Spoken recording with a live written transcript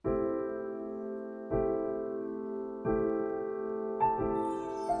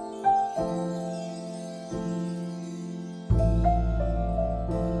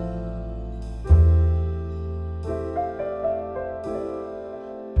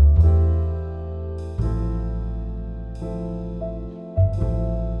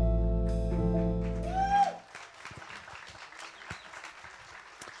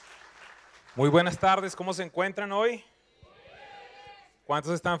Muy buenas tardes, ¿cómo se encuentran hoy?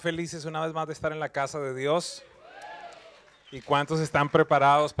 ¿Cuántos están felices una vez más de estar en la casa de Dios? ¿Y cuántos están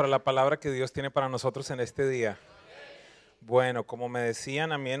preparados para la palabra que Dios tiene para nosotros en este día? Bueno, como me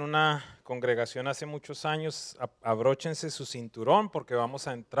decían a mí en una congregación hace muchos años, abróchense su cinturón porque vamos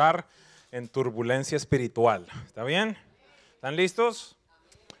a entrar en turbulencia espiritual. ¿Está bien? ¿Están listos?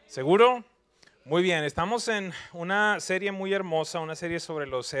 ¿Seguro? Muy bien, estamos en una serie muy hermosa, una serie sobre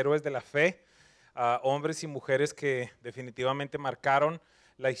los héroes de la fe, hombres y mujeres que definitivamente marcaron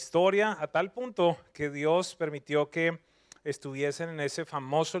la historia a tal punto que Dios permitió que estuviesen en ese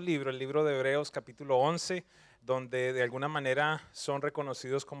famoso libro, el libro de Hebreos capítulo 11, donde de alguna manera son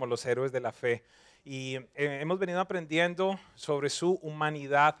reconocidos como los héroes de la fe. Y hemos venido aprendiendo sobre su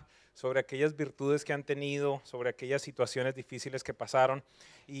humanidad, sobre aquellas virtudes que han tenido, sobre aquellas situaciones difíciles que pasaron.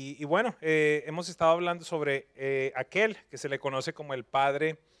 Y bueno, hemos estado hablando sobre aquel que se le conoce como el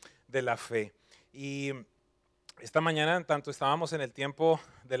padre de la fe. Y esta mañana, tanto estábamos en el tiempo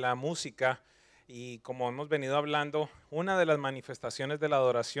de la música y como hemos venido hablando, una de las manifestaciones de la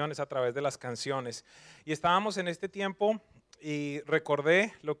adoración es a través de las canciones. Y estábamos en este tiempo y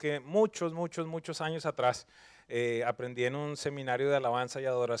recordé lo que muchos años atrás aprendí en un seminario de alabanza y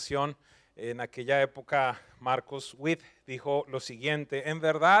adoración. En aquella época, Marcos Witt dijo lo siguiente: en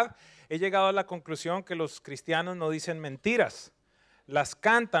verdad, he llegado a la conclusión que los cristianos no dicen mentiras, las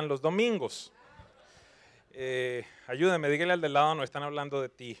cantan los domingos. Ayúdeme, dígale al del lado, no están hablando de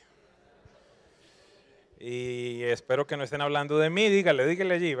ti. Y espero que no estén hablando de mí,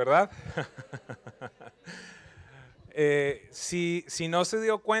 dígale allí, ¿verdad? Si no se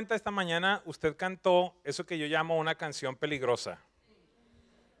dio cuenta esta mañana, usted cantó eso que yo llamo una canción peligrosa.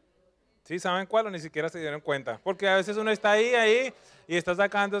 ¿Sí? ¿Saben cuál? O ni siquiera se dieron cuenta. Porque a veces uno está ahí, y está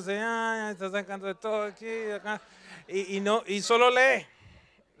sacándose, está sacando de todo aquí, acá. Y solo lee,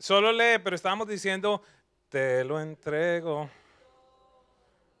 pero estábamos diciendo, te lo entrego.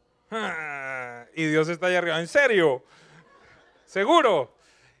 Y Dios está allá arriba, ¿en serio? ¿Seguro?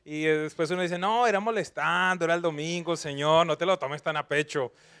 Y después uno dice, no, era molestando, era el domingo, Señor, no te lo tomes tan a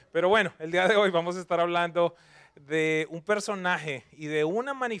pecho. Pero bueno, el día de hoy vamos a estar hablando de un personaje y de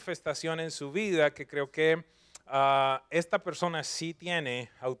una manifestación en su vida que creo que esta persona sí tiene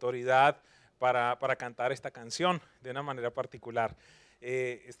autoridad para cantar esta canción de una manera particular.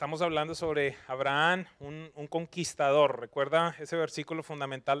 Estamos hablando sobre Abraham, un conquistador. ¿Recuerda ese versículo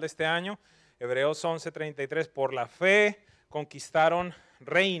fundamental de este año? Hebreos 11:33, por la fe conquistaron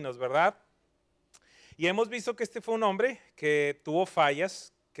reinos, ¿verdad? Y hemos visto que este fue un hombre que tuvo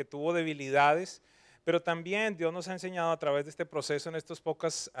fallas, que tuvo debilidades, pero también Dios nos ha enseñado a través de este proceso en estas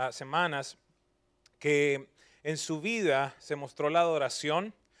pocas semanas que en su vida se mostró la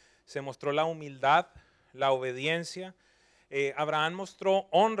adoración, se mostró la humildad, la obediencia. Abraham mostró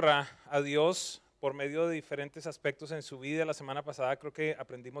honra a Dios por medio de diferentes aspectos en su vida. La semana pasada creo que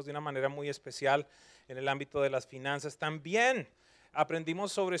aprendimos de una manera muy especial en el ámbito de las finanzas. También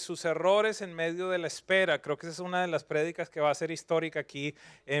aprendimos sobre sus errores en medio de la espera. Creo que esa es una de las prédicas que va a ser histórica aquí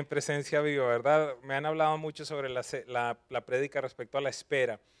en Presencia Viva, ¿verdad? Me han hablado mucho sobre la prédica respecto a la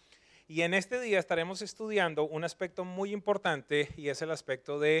espera. Y en este día estaremos estudiando un aspecto muy importante y es el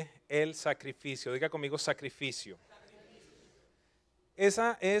aspecto de el sacrificio. Diga conmigo sacrificio.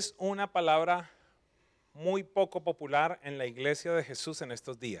 Esa es una palabra muy poco popular en la iglesia de Jesús en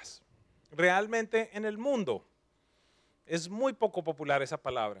estos días. Realmente en el mundo es muy poco popular esa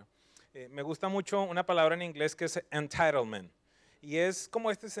palabra. Me gusta mucho una palabra en inglés que es entitlement. Y es como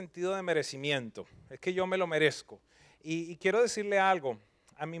este sentido de merecimiento. Es que yo me lo merezco. Y quiero decirle algo.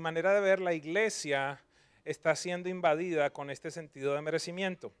 A mi manera de ver, la iglesia está siendo invadida con este sentido de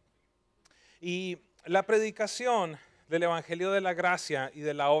merecimiento. Y la predicación del Evangelio de la Gracia y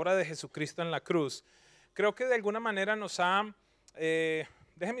de la obra de Jesucristo en la cruz, creo que de alguna manera nos ha,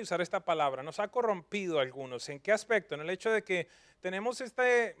 déjenme usar esta palabra, nos ha corrompido a algunos. ¿En qué aspecto? En el hecho de que tenemos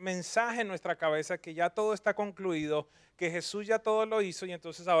este mensaje en nuestra cabeza que ya todo está concluido, que Jesús ya todo lo hizo y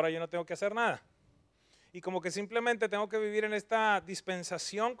entonces ahora yo no tengo que hacer nada. Y como que simplemente tengo que vivir en esta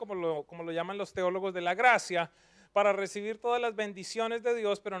dispensación, como lo llaman los teólogos de la gracia, para recibir todas las bendiciones de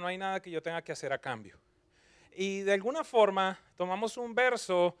Dios, pero no hay nada que yo tenga que hacer a cambio. Y de alguna forma tomamos un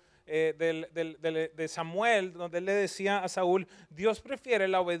verso de Samuel, donde él le decía a Saúl, Dios prefiere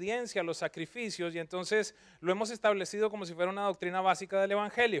la obediencia a los sacrificios, y entonces lo hemos establecido como si fuera una doctrina básica del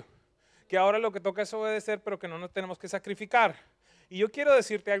Evangelio, que ahora lo que toca es obedecer, pero que no nos tenemos que sacrificar. Y yo quiero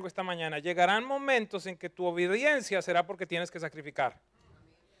decirte algo esta mañana, llegarán momentos en que tu obediencia será porque tienes que sacrificar.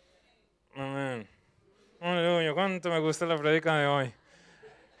 Amén. Aleluya, cuánto me gusta la prédica de hoy.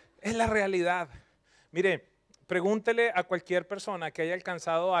 Es la realidad. Mire, pregúntele a cualquier persona que haya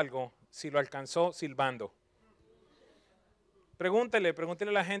alcanzado algo si lo alcanzó silbando. Pregúntele a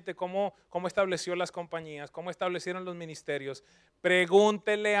la gente cómo estableció las compañías, cómo establecieron los ministerios.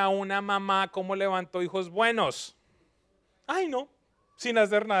 Pregúntele a una mamá cómo levantó hijos buenos. Ay, no, sin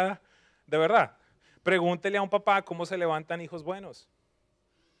hacer nada, de verdad. Pregúntele a un papá cómo se levantan hijos buenos.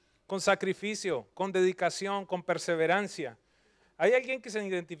 Con sacrificio, con dedicación, con perseverancia. ¿Hay alguien que se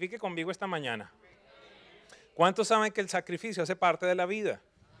identifique conmigo esta mañana? ¿Cuántos saben que el sacrificio hace parte de la vida?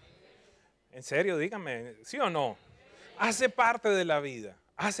 En serio, díganme, ¿sí o no? Hace parte de la vida,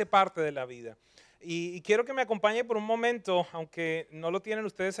 hace parte de la vida. Y quiero que me acompañe por un momento, aunque no lo tienen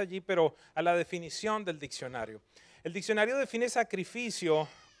ustedes allí, pero a la definición del diccionario. El diccionario define sacrificio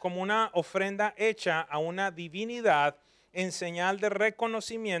como una ofrenda hecha a una divinidad en señal de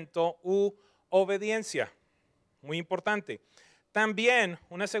reconocimiento u obediencia. Muy importante. También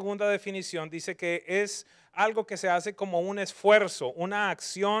una segunda definición dice que es algo que se hace como un esfuerzo, una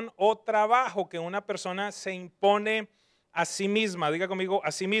acción o trabajo que una persona se impone a sí misma, diga conmigo,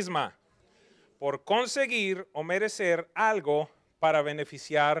 a sí misma, por conseguir o merecer algo para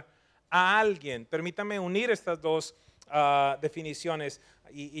beneficiar a alguien. Permítame unir estas dos definiciones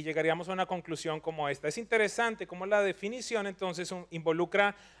y llegaríamos a una conclusión como esta. Es interesante cómo la definición entonces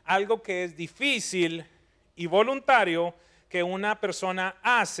involucra algo que es difícil y voluntario que una persona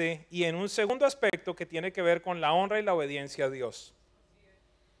hace, y en un segundo aspecto que tiene que ver con la honra y la obediencia a Dios.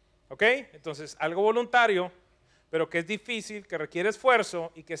 ¿Ok? Entonces, algo voluntario, pero que es difícil, que requiere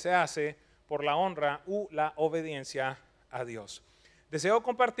esfuerzo y que se hace por la honra u la obediencia a Dios. Deseo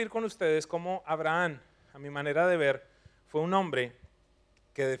compartir con ustedes cómo Abraham, a mi manera de ver, fue un hombre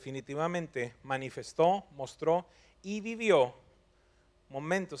que definitivamente manifestó, mostró y vivió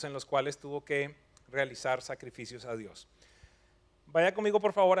momentos en los cuales tuvo que realizar sacrificios a Dios. Vaya conmigo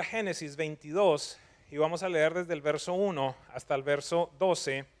por favor a Génesis 22 y vamos a leer desde el verso 1 hasta el verso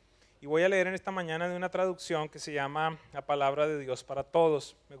 12. Y voy a leer en esta mañana de una traducción que se llama La Palabra de Dios para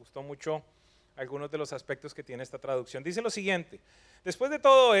Todos. Me gustó mucho algunos de los aspectos que tiene esta traducción. Dice lo siguiente: después de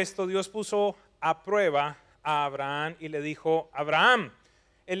todo esto, Dios puso a prueba a Abraham y le dijo: Abraham.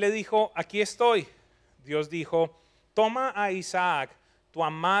 Él le dijo: aquí estoy. Dios dijo: toma a Isaac, tu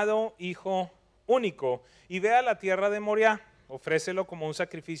amado hijo único, y ve a la tierra de Moriah. Ofrécelo como un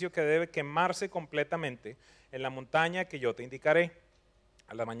sacrificio que debe quemarse completamente en la montaña que yo te indicaré.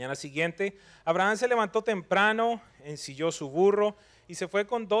 A la mañana siguiente, Abraham se levantó temprano, ensilló su burro y se fue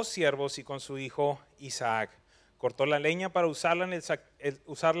con 2 siervos y con su hijo Isaac. Cortó la leña para usarla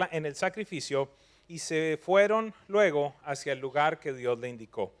en el sacrificio y se fueron luego hacia el lugar que Dios le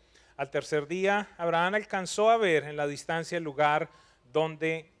indicó. Al tercer día, Abraham alcanzó a ver en la distancia el lugar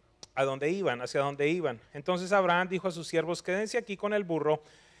hacia donde iban. Entonces Abraham dijo a sus siervos: quédense aquí con el burro,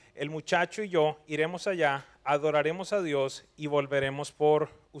 el muchacho y yo iremos allá, adoraremos a Dios y volveremos por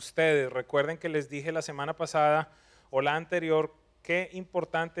ustedes. Recuerden que les dije la semana pasada o la anterior qué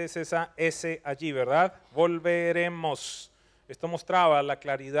importante es esa S allí, ¿verdad? Volveremos. Esto mostraba la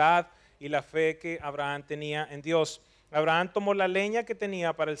claridad y la fe que Abraham tenía en Dios. Abraham tomó la leña que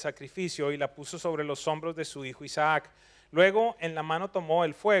tenía para el sacrificio y la puso sobre los hombros de su hijo Isaac. Luego en la mano tomó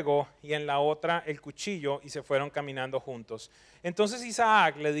el fuego y en la otra el cuchillo y se fueron caminando juntos. Entonces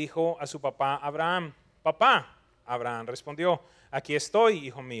Isaac le dijo a su papá Abraham: papá. Abraham respondió: aquí estoy,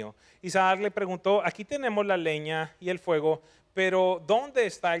 hijo mío. Isaac le preguntó: aquí tenemos la leña y el fuego, pero ¿dónde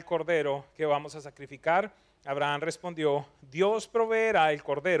está el cordero que vamos a sacrificar? Abraham respondió: Dios proveerá el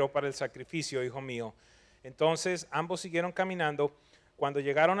cordero para el sacrificio, hijo mío. Entonces ambos siguieron caminando. Cuando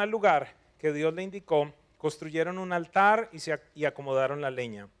llegaron al lugar que Dios le indicó, construyeron un altar y acomodaron la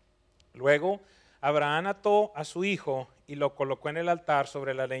leña. Luego Abraham ató a su hijo y lo colocó en el altar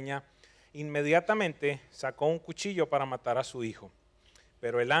sobre la leña. Inmediatamente sacó un cuchillo para matar a su hijo.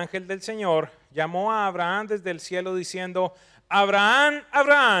 Pero el ángel del Señor llamó a Abraham desde el cielo diciendo: Abraham,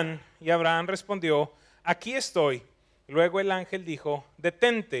 Abraham. Y Abraham respondió: aquí estoy. Luego el ángel dijo: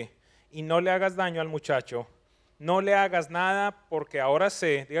 detente y no le hagas daño al muchacho. No le hagas nada, porque ahora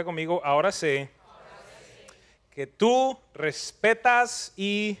sé, diga conmigo, ahora sé que tú respetas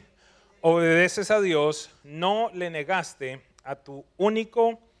y obedeces a Dios, no le negaste a tu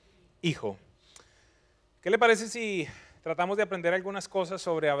único hijo. ¿Qué le parece si tratamos de aprender algunas cosas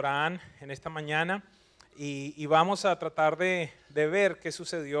sobre Abraham en esta mañana? Y vamos a tratar de ver qué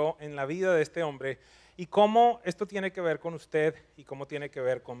sucedió en la vida de este hombre y cómo esto tiene que ver con usted y cómo tiene que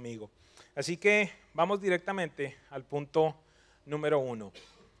ver conmigo. Así que vamos directamente al punto número 1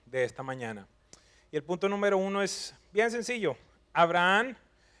 de esta mañana. Y el punto número 1 es bien sencillo. Abraham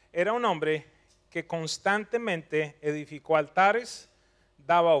era un hombre que constantemente edificó altares,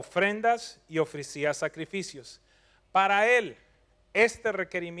 daba ofrendas y ofrecía sacrificios. Para él este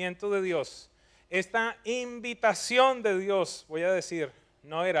requerimiento de Dios, esta invitación de Dios, voy a decir,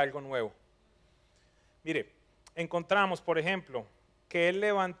 no era algo nuevo. Mire, encontramos, por ejemplo, que Él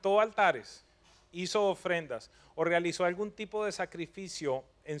levantó altares, hizo ofrendas o realizó algún tipo de sacrificio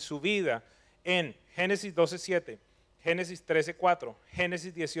en su vida en Génesis 12:7, Génesis 13:4,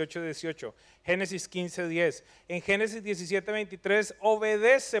 Génesis 18:18, Génesis 15:10. En Génesis 17:23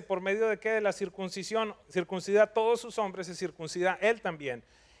 obedece por medio de qué? De la circuncisión. Circuncida a todos sus hombres, se circuncida él también.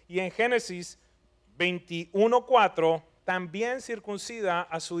 Y en Génesis 21:4 también circuncida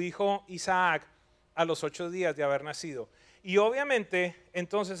a su hijo Isaac a los 8 días de haber nacido. Y obviamente,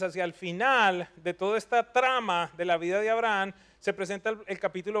 entonces, hacia el final de toda esta trama de la vida de Abraham, se presenta el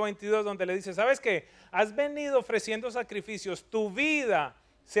capítulo 22 donde le dice, ¿sabes qué? Has venido ofreciendo sacrificios, tu vida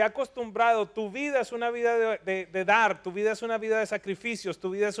se ha acostumbrado, tu vida es una vida de dar, tu vida es una vida de sacrificios,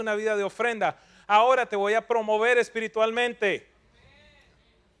 tu vida es una vida de ofrenda. Ahora te voy a promover espiritualmente.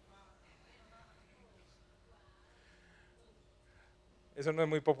 Eso no es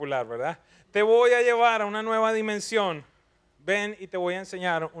muy popular, ¿verdad? Te voy a llevar a una nueva dimensión. Ven y te voy a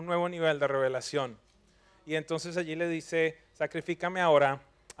enseñar un nuevo nivel de revelación. Y entonces allí le dice, sacrifícame ahora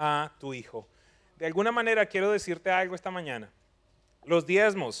a tu hijo. De alguna manera quiero decirte algo esta mañana. Los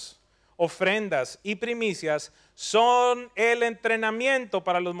diezmos, ofrendas y primicias son el entrenamiento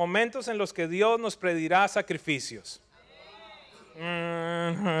para los momentos en los que Dios nos pedirá sacrificios.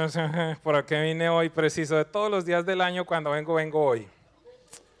 ¿Por qué vine hoy preciso? De todos los días del año cuando vengo hoy.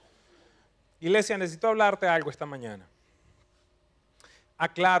 Iglesia, necesito hablarte algo esta mañana.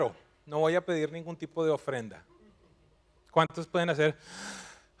 Aclaro, no voy a pedir ningún tipo de ofrenda. ¿Cuántos pueden hacer?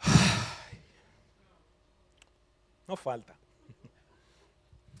 No falta.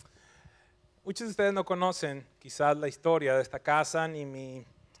 Muchos de ustedes no conocen quizás la historia de esta casa ni mi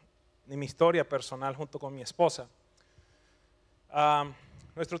historia personal junto con mi esposa.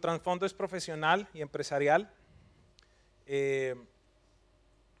 Nuestro trasfondo es profesional y empresarial.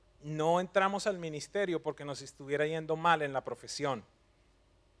 No entramos al ministerio porque nos estuviera yendo mal en la profesión.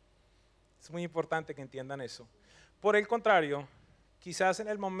 Es muy importante que entiendan eso. Por el contrario, quizás en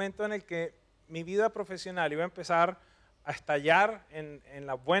el momento en el que mi vida profesional iba a empezar a estallar en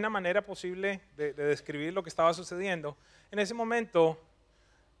la buena manera posible de describir lo que estaba sucediendo, en ese momento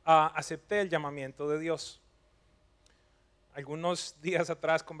acepté el llamamiento de Dios. Algunos días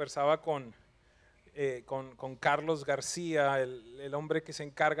atrás conversaba con Carlos García, el hombre que se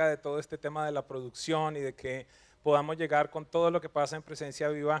encarga de todo este tema de la producción y de que podamos llegar con todo lo que pasa en Presencia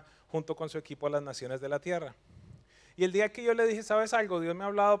Viva junto con su equipo a las naciones de la tierra. Y el día que yo le dije, ¿sabes algo? Dios me ha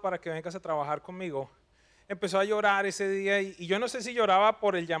hablado para que vengas a trabajar conmigo. Empezó a llorar ese día y yo no sé si lloraba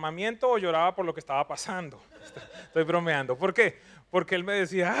por el llamamiento o lloraba por lo que estaba pasando. Estoy bromeando. ¿Por qué? Porque él me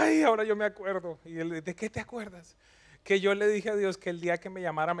decía, ay, ahora yo me acuerdo. Y él, ¿de qué te acuerdas? Que yo le dije a Dios que el día que me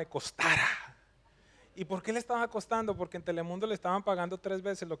llamara me costara. ¿Y por qué le estaba costando? Porque en Telemundo le estaban pagando 3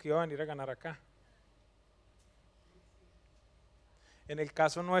 veces lo que iba a venir a ganar acá. En el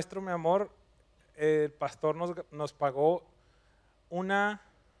caso nuestro, mi amor, el pastor nos pagó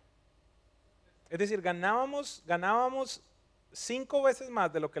es decir, ganábamos 5 veces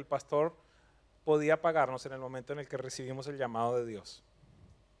más de lo que el pastor podía pagarnos en el momento en el que recibimos el llamado de Dios.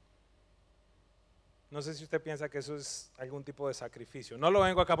 No sé si usted piensa que eso es algún tipo de sacrificio. No lo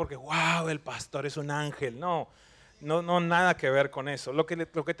vengo acá porque, wow, el pastor es un ángel. No, nada que ver con eso. Lo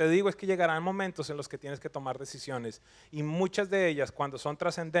que te digo es que llegarán momentos en los que tienes que tomar decisiones y muchas de ellas, cuando son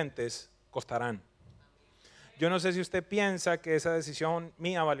trascendentes, costarán. Yo no sé si usted piensa que esa decisión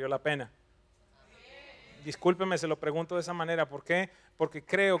mía valió la pena. Discúlpeme, se lo pregunto de esa manera. ¿Por qué? Porque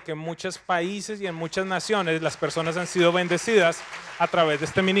creo que en muchos países y en muchas naciones las personas han sido bendecidas a través de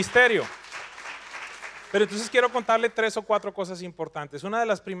este ministerio. Pero entonces quiero contarle 3 o 4 cosas importantes. Una de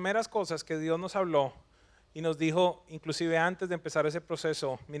las primeras cosas que Dios nos habló y nos dijo, inclusive antes de empezar ese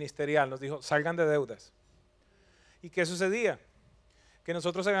proceso ministerial, nos dijo, salgan de deudas. ¿Y qué sucedía? Que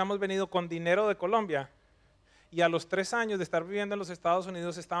nosotros habíamos venido con dinero de Colombia y a los 3 años de estar viviendo en los Estados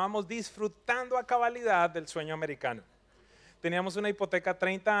Unidos estábamos disfrutando a cabalidad del sueño americano. Teníamos una hipoteca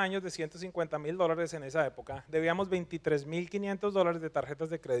 30 años de $150,000 en esa época, debíamos $23,500 de tarjetas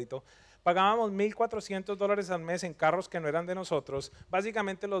de crédito, pagábamos $1,400 al mes en carros que no eran de nosotros,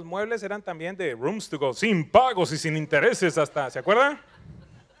 básicamente los muebles eran también de rooms to go, sin pagos y sin intereses hasta, ¿se acuerdan?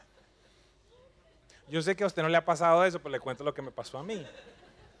 Yo sé que a usted no le ha pasado eso, pero le cuento lo que me pasó a mí.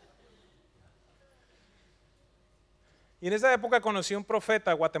 Y en esa época conocí a un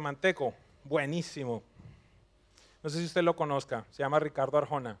profeta guatemalteco, buenísimo. No sé si usted lo conozca, se llama Ricardo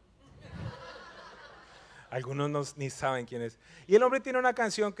Arjona. Algunos ni saben quién es. Y el hombre tiene una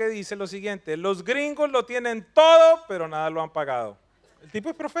canción que dice lo siguiente: los gringos lo tienen todo, pero nada lo han pagado. El tipo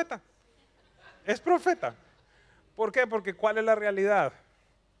es profeta. Es profeta. ¿Por qué? Porque ¿cuál es la realidad?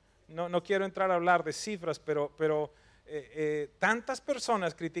 No quiero entrar a hablar de cifras, pero tantas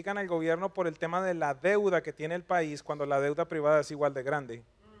personas critican al gobierno por el tema de la deuda que tiene el país cuando la deuda privada es igual de grande.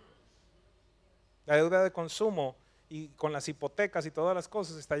 La deuda de consumo y con las hipotecas y todas las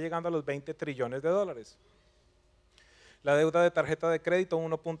cosas está llegando a los 20 trillones de dólares. La deuda de tarjeta de crédito,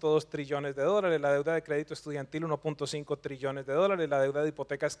 1.2 trillones de dólares. La deuda de crédito estudiantil, 1.5 trillones de dólares. La deuda de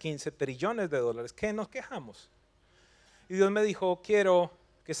hipotecas, 15 trillones de dólares. ¿Qué nos quejamos? Y Dios me dijo, quiero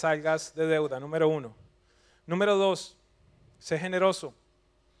que salgas de deuda, número 1. Número 2, sé generoso.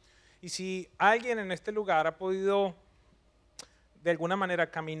 Y si alguien en este lugar ha podido de alguna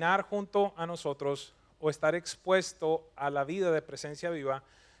manera caminar junto a nosotros o estar expuesto a la vida de Presencia Viva,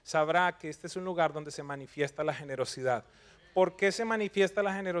 sabrá que este es un lugar donde se manifiesta la generosidad. ¿Por qué se manifiesta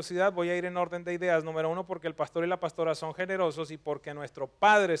la generosidad? Voy a ir en orden de ideas. Número 1, porque el pastor y la pastora son generosos y porque nuestro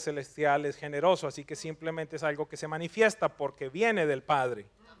Padre Celestial es generoso, así que simplemente es algo que se manifiesta porque viene del Padre.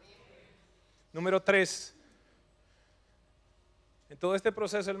 Número 3, en todo este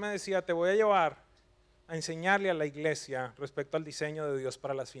proceso Él me decía, te voy a llevar a enseñarle a la iglesia respecto al diseño de Dios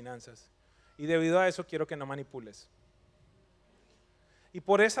para las finanzas. Y debido a eso quiero que no manipules. Y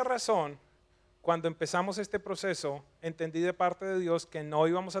por esa razón, cuando empezamos este proceso, entendí de parte de Dios que no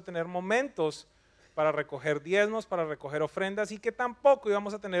íbamos a tener momentos para recoger diezmos, para recoger ofrendas y que tampoco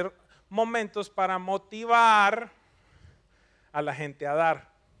íbamos a tener momentos para motivar a la gente a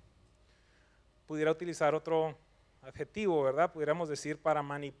dar. Pudiera utilizar otro adjetivo, ¿verdad? Pudiéramos decir para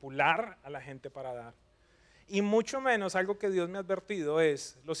manipular a la gente para dar. Y mucho menos algo que Dios me ha advertido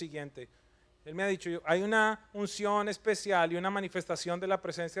es lo siguiente. Él me ha dicho, hay una unción especial y una manifestación de la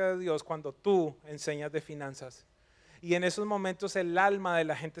presencia de Dios cuando tú enseñas de finanzas. Y en esos momentos el alma de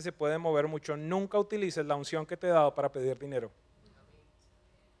la gente se puede mover mucho. Nunca utilices la unción que te he dado para pedir dinero.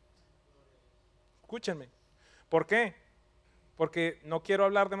 Escúchenme. ¿Por qué? Porque no quiero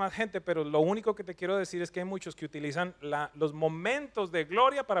hablar de más gente, pero lo único que te quiero decir es que hay muchos que utilizan los momentos de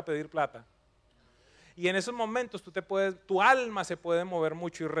gloria para pedir plata. Y en esos momentos tu alma se puede mover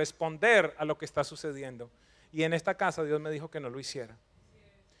mucho y responder a lo que está sucediendo. Y en esta casa Dios me dijo que no lo hiciera.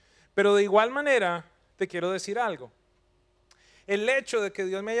 Pero de igual manera te quiero decir algo. El hecho de que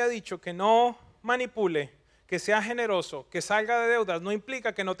Dios me haya dicho que no manipule, que sea generoso, que salga de deudas, no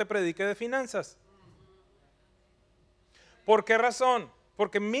implica que no te predique de finanzas. ¿Por qué razón?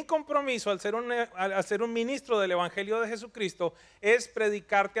 Porque mi compromiso al ser un ministro del Evangelio de Jesucristo es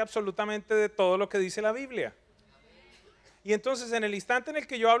predicarte absolutamente de todo lo que dice la Biblia. Y entonces en el instante en el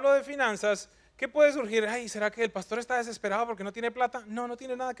que yo hablo de finanzas, ¿qué puede surgir? Ay, ¿será que el pastor está desesperado porque no tiene plata? No, no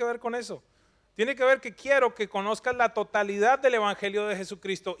tiene nada que ver con eso. Tiene que ver que quiero que conozcas la totalidad del Evangelio de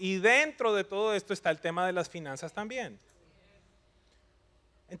Jesucristo y dentro de todo esto está el tema de las finanzas también.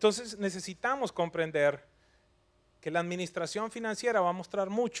 Entonces necesitamos comprender que la administración financiera va a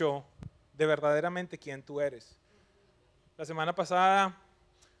mostrar mucho de verdaderamente quién tú eres. La semana pasada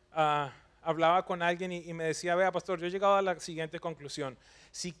hablaba con alguien y me decía, vea pastor, yo he llegado a la siguiente conclusión.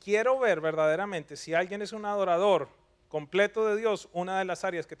 Si quiero ver verdaderamente si alguien es un adorador completo de Dios, una de las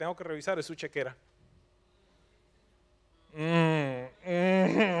áreas que tengo que revisar es su chequera.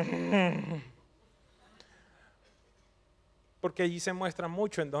 Porque allí se muestra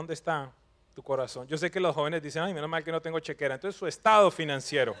mucho en dónde está tu corazón. Yo sé que los jóvenes dicen, ay, menos mal que no tengo chequera. Entonces su estado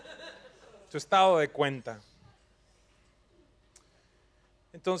financiero, su estado de cuenta.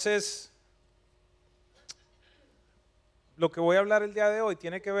 Entonces, lo que voy a hablar el día de hoy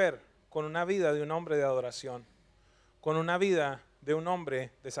tiene que ver con una vida de un hombre de adoración, con una vida de un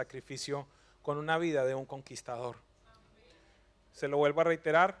hombre de sacrificio, con una vida de un conquistador. Se lo vuelvo a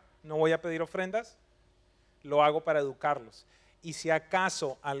reiterar, no voy a pedir ofrendas, lo hago para educarlos. Y si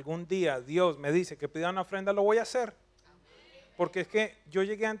acaso algún día Dios me dice que pida una ofrenda, lo voy a hacer. Porque es que yo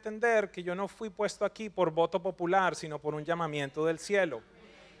llegué a entender que yo no fui puesto aquí por voto popular, sino por un llamamiento del cielo.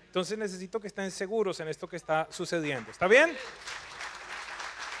 Entonces necesito que estén seguros en esto que está sucediendo. ¿Está bien?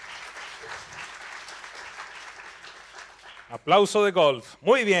 Aplauso de golf.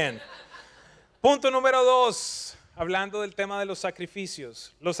 Muy bien. Punto número 2, hablando del tema de los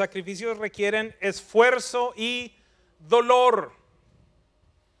sacrificios. Los sacrificios requieren esfuerzo y dolor.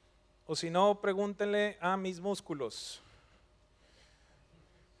 O si no, pregúntenle a mis músculos.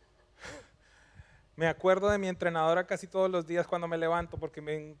 Me acuerdo de mi entrenadora casi todos los días cuando me levanto porque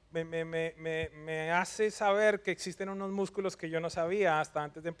me hace saber que existen unos músculos que yo no sabía hasta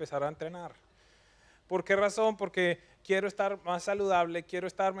antes de empezar a entrenar. ¿Por qué razón? Porque quiero estar más saludable, quiero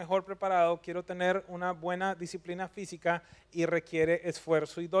estar mejor preparado, quiero tener una buena disciplina física y requiere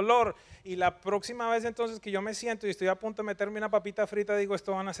esfuerzo y dolor. Y la próxima vez entonces que yo me siento y estoy a punto de meterme una papita frita, digo,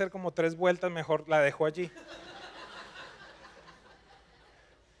 esto van a ser como 3 vueltas, mejor la dejo allí.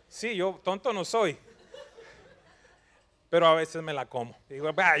 Sí, yo tonto no soy, pero a veces me la como. Digo,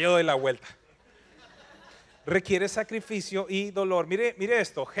 yo doy la vuelta. Requiere sacrificio y dolor. Mire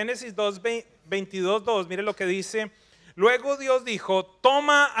esto, Génesis 22:2, mire lo que dice. Luego Dios dijo,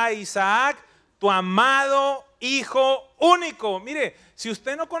 toma a Isaac, tu amado hijo único. Mire, si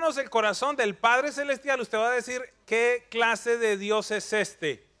usted no conoce el corazón del Padre Celestial, usted va a decir, ¿qué clase de Dios es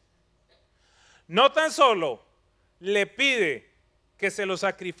este? No tan solo le pide que se lo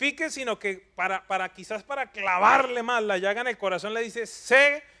sacrifique, sino que quizás para clavarle más la llaga en el corazón le dice,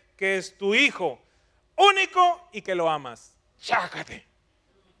 sé que es tu hijo único y que lo amas. Chácate.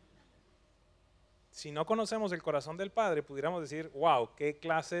 Si no conocemos el corazón del Padre, pudiéramos decir, wow, ¿qué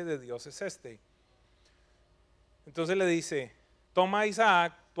clase de Dios es este? Entonces le dice, toma a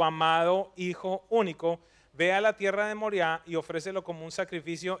Isaac, tu amado hijo único, ve a la tierra de Moriah y ofrécelo como un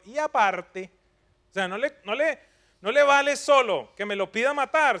sacrificio y aparte, o sea, no le vale solo que me lo pida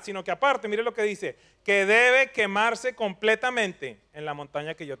matar, sino que aparte, mire lo que dice, que debe quemarse completamente en la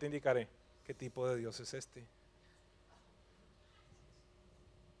montaña que yo te indicaré. ¿Qué tipo de Dios es este?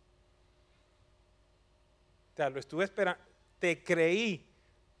 O sea, lo estuve esperando, te creí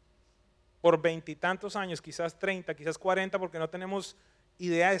por 20 y tantos años, quizás 30, quizás 40, porque no tenemos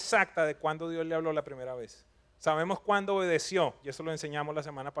idea exacta de cuándo Dios le habló la primera vez. Sabemos cuándo obedeció, y eso lo enseñamos las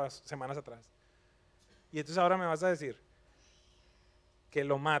semanas atrás. Y entonces ahora me vas a decir que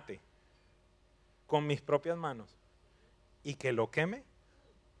lo mate con mis propias manos y que lo queme.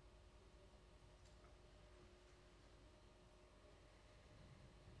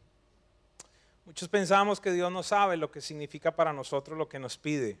 Muchos pensamos que Dios no sabe lo que significa para nosotros lo que nos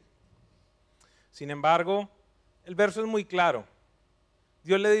pide. Sin embargo, el verso es muy claro.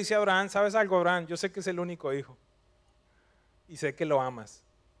 Dios le dice a Abraham, ¿sabes algo, Abraham? Yo sé que es el único hijo y sé que lo amas,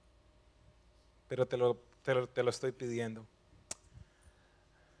 pero te lo estoy pidiendo.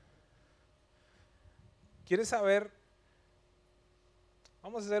 ¿Quieres saber?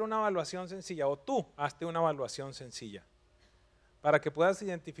 Vamos a hacer una evaluación sencilla, o tú hazte una evaluación sencilla, para que puedas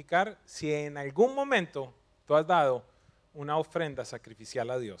identificar si en algún momento tú has dado una ofrenda sacrificial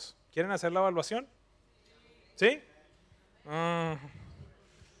a Dios. ¿Quieren hacer la evaluación? ¿Sí?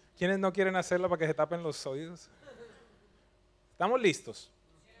 ¿Quiénes no quieren hacerla para que se tapen los oídos? ¿Estamos listos?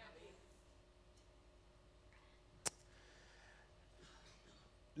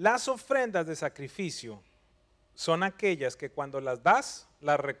 Las ofrendas de sacrificio son aquellas que cuando las das,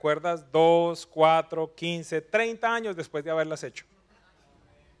 las recuerdas 2, 4, 15, 30 años después de haberlas hecho.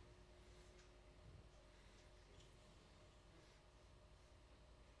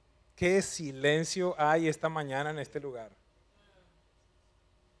 Qué silencio hay esta mañana en este lugar.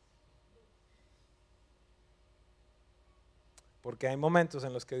 Porque hay momentos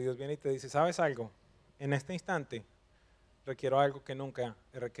en los que Dios viene y te dice, ¿sabes algo? En este instante requiero algo que nunca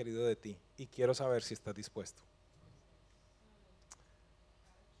he requerido de ti y quiero saber si estás dispuesto.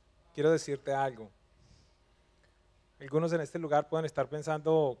 Quiero decirte algo. Algunos en este lugar pueden estar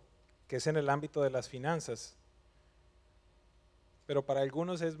pensando que es en el ámbito de las finanzas, pero para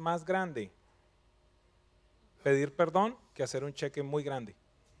algunos es más grande pedir perdón que hacer un cheque muy grande.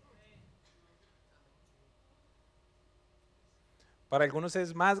 Para algunos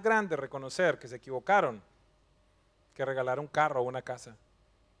es más grande reconocer que se equivocaron que regalar un carro o una casa.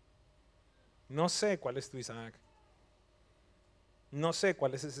 No sé cuál es tu Isaac. No sé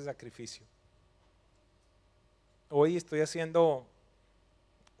cuál es ese sacrificio. Hoy estoy haciendo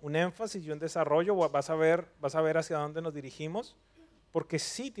un énfasis y un desarrollo, vas a ver hacia dónde nos dirigimos, porque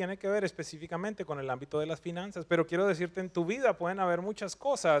sí tiene que ver específicamente con el ámbito de las finanzas, pero quiero decirte, en tu vida pueden haber muchas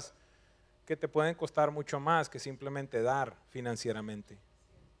cosas que te pueden costar mucho más que simplemente dar financieramente.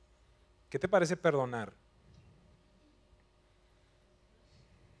 ¿Qué te parece perdonar?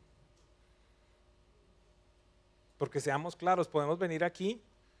 Porque seamos claros, podemos venir aquí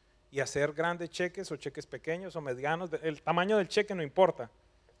y hacer grandes cheques o cheques pequeños o medianos, el tamaño del cheque no importa,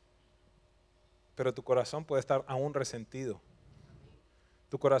 pero tu corazón puede estar aún resentido.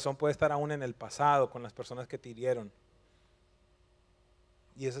 Tu corazón puede estar aún en el pasado con las personas que te hirieron.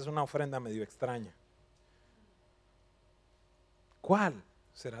 Y esa es una ofrenda medio extraña. ¿Cuál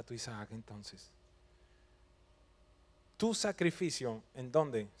será tu Isaac entonces? Tu sacrificio, ¿en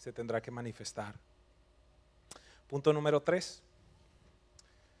dónde se tendrá que manifestar? Punto número 3.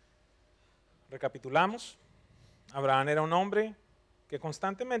 Recapitulamos. Abraham era un hombre que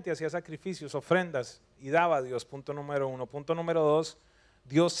constantemente hacía sacrificios, ofrendas y daba a Dios, punto número 1. Punto número 2,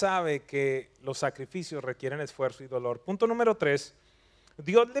 Dios sabe que los sacrificios requieren esfuerzo y dolor. Punto número 3,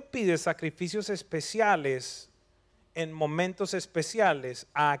 Dios le pide sacrificios especiales en momentos especiales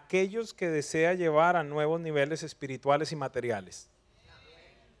a aquellos que desea llevar a nuevos niveles espirituales y materiales.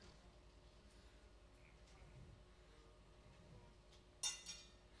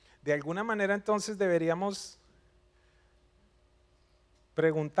 De alguna manera entonces deberíamos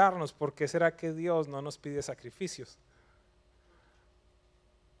preguntarnos por qué será que Dios no nos pide sacrificios.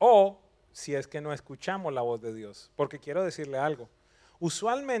 O si es que no escuchamos la voz de Dios. Porque quiero decirle algo.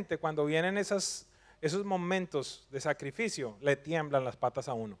 Usualmente cuando vienen esos momentos de sacrificio, le tiemblan las patas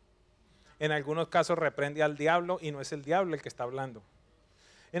a uno. En algunos casos reprende al diablo y no es el diablo el que está hablando.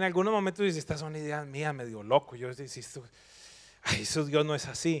 En algunos momentos dice, estas son ideas mías, medio loco. Yo digo, ay, eso Dios no es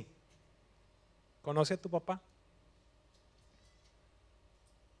así. ¿Conoce a tu papá?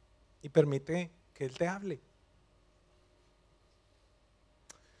 Y permite que Él te hable.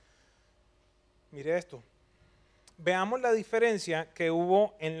 Mire esto. Veamos la diferencia que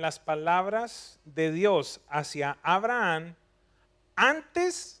hubo en las palabras de Dios hacia Abraham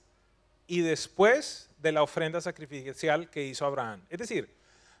antes y después de la ofrenda sacrificial que hizo Abraham. Es decir,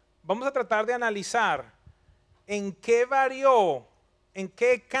 vamos a tratar de analizar en qué varió, en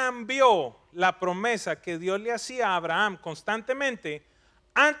qué cambió la promesa que Dios le hacía a Abraham constantemente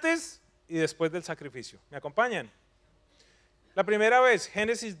antes y después del sacrificio. ¿Me acompañan? La primera vez,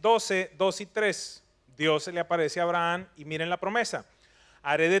 Génesis 12, 2 y 3, Dios se le aparece a Abraham y miren la promesa.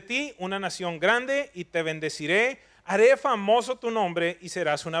 Haré de ti una nación grande y te bendeciré, haré famoso tu nombre y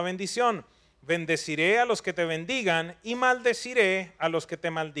serás una bendición. Bendeciré a los que te bendigan y maldeciré a los que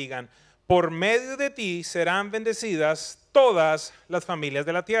te maldigan. Por medio de ti serán bendecidas todas las familias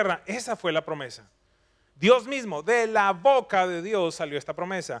de la tierra. Esa fue la promesa. Dios mismo, de la boca de Dios salió esta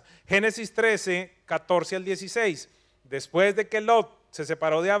promesa. Génesis 13, 14 al 16. Después de que Lot se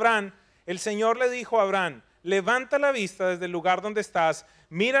separó de Abraham, el Señor le dijo a Abraham, levanta la vista desde el lugar donde estás,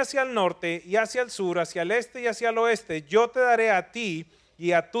 mira hacia el norte y hacia el sur, hacia el este y hacia el oeste. Yo te daré a ti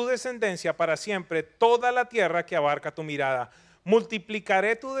y a tu descendencia para siempre toda la tierra que abarca tu mirada.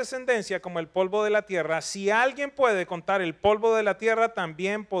 Multiplicaré tu descendencia como el polvo de la tierra. Si alguien puede contar el polvo de la tierra,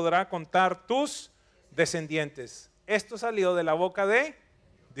 también podrá contar tus descendientes. Esto salió de la boca de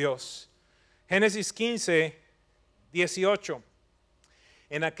Dios. Génesis 15, 18.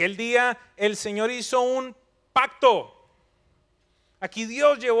 En aquel día el Señor hizo un pacto. Aquí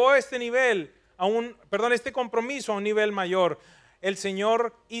Dios llevó este compromiso a un nivel mayor. El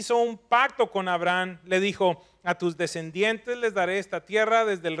Señor hizo un pacto con Abraham, le dijo, a tus descendientes les daré esta tierra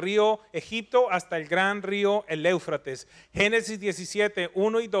desde el río Egipto hasta el gran río el Éufrates. Génesis 17,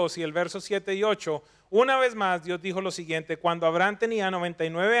 1 y 2 y el verso 7 y 8. Una vez más Dios dijo lo siguiente, cuando Abraham tenía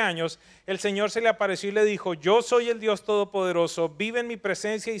 99 años, el Señor se le apareció y le dijo, yo soy el Dios Todopoderoso, vive en mi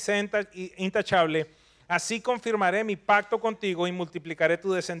presencia y sé intachable, así confirmaré mi pacto contigo y multiplicaré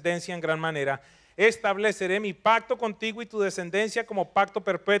tu descendencia en gran manera. Estableceré mi pacto contigo y tu descendencia como pacto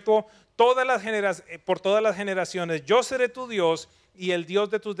perpetuo por todas las generaciones. Yo seré tu Dios y el Dios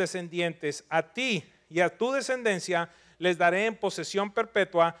de tus descendientes. A ti y a tu descendencia les daré en posesión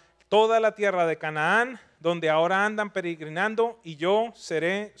perpetua toda la tierra de Canaán, donde ahora andan peregrinando, y yo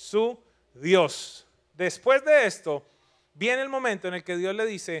seré su Dios. Después de esto, viene el momento en el que Dios le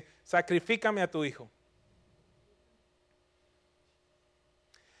dice, sacrifícame a tu hijo.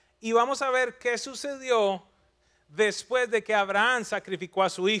 Y vamos a ver qué sucedió después de que Abraham sacrificó a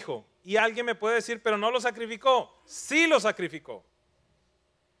su hijo. Y alguien me puede decir, pero no lo sacrificó. Sí lo sacrificó.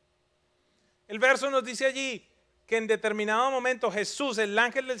 El verso nos dice allí que en determinado momento Jesús, el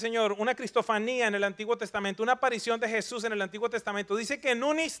ángel del Señor, una cristofanía en el Antiguo Testamento, una aparición de Jesús en el Antiguo Testamento, dice que en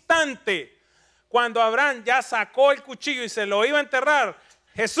un instante, cuando Abraham ya sacó el cuchillo y se lo iba a enterrar,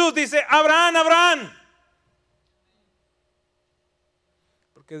 Jesús dice, Abraham, Abraham.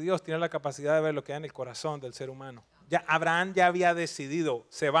 Que Dios tiene la capacidad de ver lo que hay en el corazón del ser humano. Ya Abraham ya había decidido,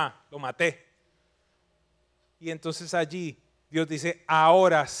 se va, lo maté. Y entonces allí Dios dice,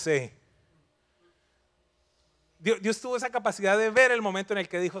 ahora sé. Dios tuvo esa capacidad de ver el momento en el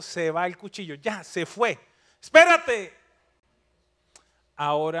que dijo, se va el cuchillo, ya, se fue. Espérate.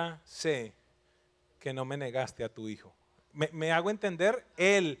 Ahora sé que no me negaste a tu hijo. ¿Me hago entender?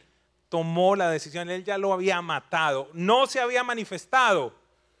 Él tomó la decisión, él ya lo había matado, no se había manifestado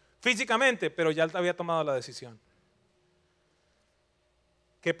físicamente, pero ya había tomado la decisión.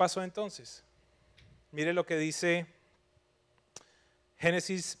 ¿Qué pasó entonces? Mire lo que dice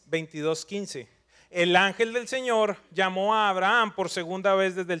Génesis 22:15. El ángel del Señor llamó a Abraham por segunda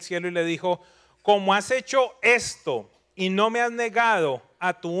vez desde el cielo y le dijo, como has hecho esto y no me has negado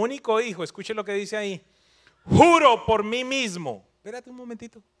a tu único hijo, escuche lo que dice ahí, juro por mí mismo. Espérate un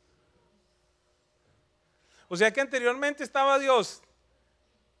momentito. O sea que anteriormente estaba Dios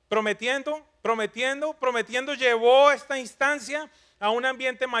prometiendo, llevó esta instancia a un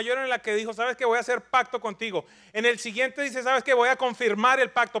ambiente mayor en la que dijo, sabes que voy a hacer pacto contigo. En el siguiente dice, sabes que voy a confirmar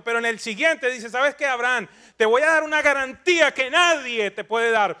el pacto. Pero en el siguiente dice, sabes que Abraham, te voy a dar una garantía que nadie te puede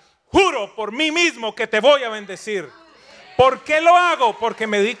dar. Juro por mí mismo que te voy a bendecir. ¿Por qué lo hago? Porque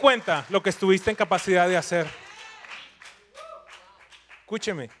me di cuenta lo que estuviste en capacidad de hacer.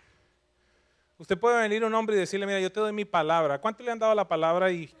 Escúcheme. Usted puede venir a un hombre y decirle, mira, yo te doy mi palabra. ¿Cuántos le han dado la palabra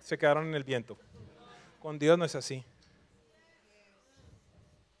y se quedaron en el viento? Con Dios no es así.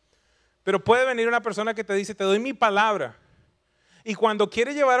 Pero puede venir una persona que te dice, te doy mi palabra. Y cuando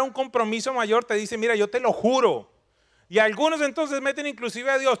quiere llevar a un compromiso mayor, te dice, mira, yo te lo juro. Y algunos entonces meten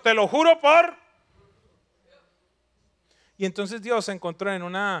inclusive a Dios, te lo juro por... Y entonces Dios se encontró en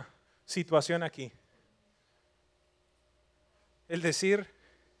una situación aquí. El decir,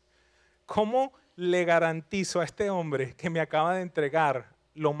 ¿cómo le garantizo a este hombre que me acaba de entregar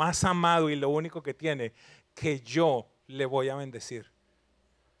lo más amado y lo único que tiene, que yo le voy a bendecir?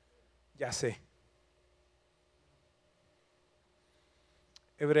 Ya sé.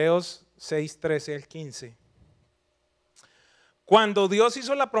 Hebreos 6, 13 al 15. Cuando Dios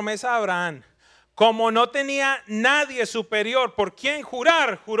hizo la promesa a Abraham, como no tenía nadie superior por quien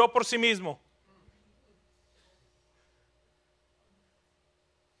jurar, juró por sí mismo.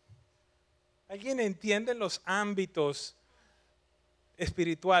 ¿Alguien entiende los ámbitos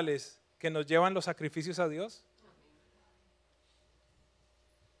espirituales que nos llevan los sacrificios a Dios?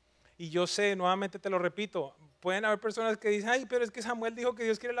 Y yo sé, nuevamente te lo repito, pueden haber personas que dicen, ay, pero es que Samuel dijo que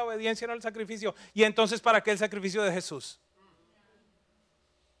Dios quiere la obediencia, no el sacrificio. Y entonces, ¿para qué el sacrificio de Jesús?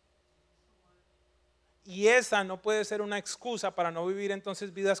 Y esa no puede ser una excusa para no vivir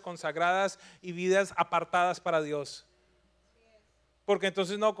entonces vidas consagradas y vidas apartadas para Dios. Porque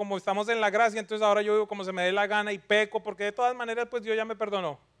entonces no, como estamos en la gracia, entonces ahora yo vivo como se me dé la gana y peco, porque de todas maneras pues Dios ya me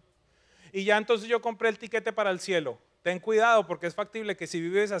perdonó. Y ya entonces yo compré el tiquete para el cielo. Ten cuidado porque es factible que si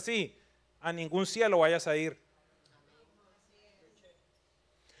vives así, a ningún cielo vayas a ir.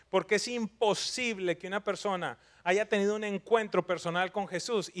 Porque es imposible que una persona haya tenido un encuentro personal con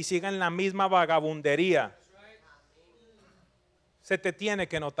Jesús y siga en la misma vagabundería. Se te tiene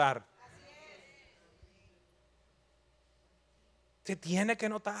que notar. Se tiene que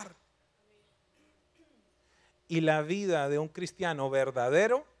notar. Y la vida de un cristiano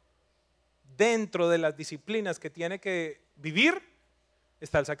verdadero, dentro de las disciplinas que tiene que vivir,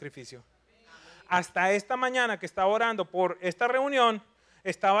 está el sacrificio. Hasta esta mañana que estaba orando por esta reunión,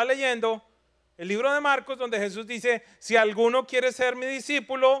 estaba leyendo el libro de Marcos donde Jesús dice, si alguno quiere ser mi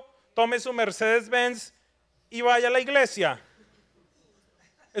discípulo, tome su Mercedes-Benz y vaya a la iglesia.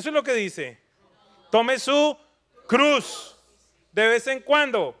 Eso es lo que dice. Tome su cruz de vez en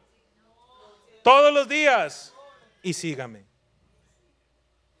cuando, todos los días, y sígame.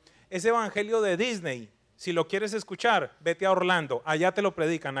 Ese evangelio de Disney, si lo quieres escuchar, vete a Orlando, allá te lo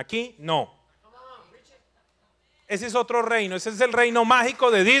predican, aquí no. Ese es otro reino, ese es el reino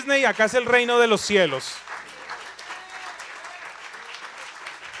mágico de Disney, acá es el reino de los cielos.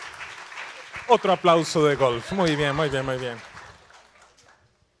 Otro aplauso de golf, muy bien, muy bien, muy bien.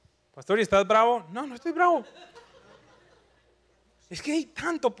 Pastor, ¿y estás bravo? No, no estoy bravo. Es que hay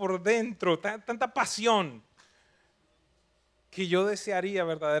tanto por dentro, tanta pasión, que yo desearía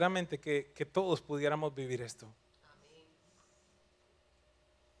verdaderamente que todos pudiéramos vivir esto.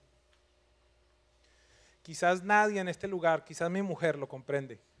 Quizás nadie en este lugar, quizás mi mujer lo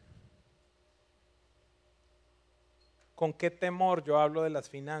comprende. ¿Con qué temor yo hablo de las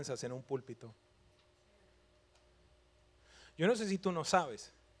finanzas en un púlpito? Yo no sé si tú no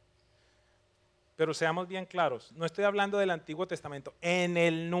sabes, pero seamos bien claros, no estoy hablando del Antiguo Testamento, en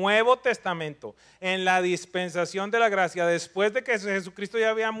el Nuevo Testamento, en la dispensación de la gracia, después de que Jesucristo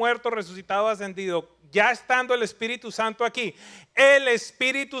ya había muerto, resucitado, ascendido, ya estando el Espíritu Santo aquí, el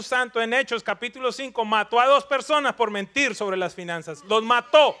Espíritu Santo en Hechos capítulo 5 mató a 2 personas por mentir sobre las finanzas, los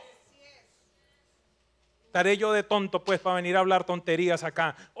mató. Estaré yo de tonto pues para venir a hablar tonterías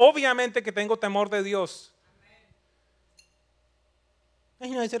acá. Obviamente que tengo temor de Dios. Ay,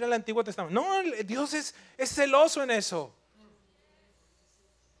 no, ese era el Antiguo Testamento. No, Dios es celoso en eso.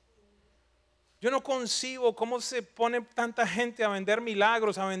 Yo no concibo cómo se pone tanta gente a vender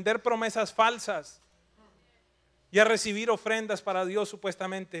milagros, a vender promesas falsas y a recibir ofrendas para Dios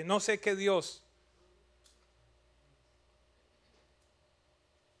supuestamente. No sé qué Dios.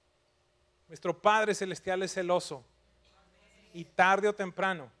 Nuestro Padre Celestial es celoso y tarde o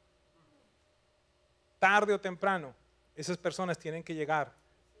temprano, Esas personas tienen que llegar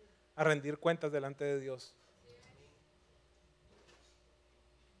a rendir cuentas delante de Dios.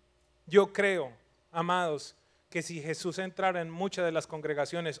 Yo creo, amados, que si Jesús entrara en muchas de las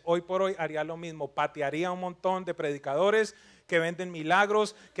congregaciones hoy por hoy, haría lo mismo, patearía un montón de predicadores que venden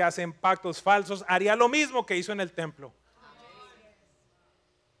milagros, que hacen pactos falsos, haría lo mismo que hizo en el templo.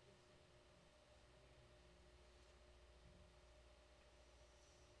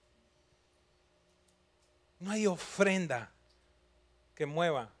 No hay ofrenda que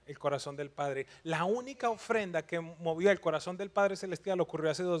mueva el corazón del Padre. La única ofrenda que movió el corazón del Padre Celestial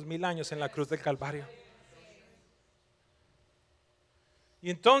ocurrió hace 2000 años en la cruz del Calvario. Y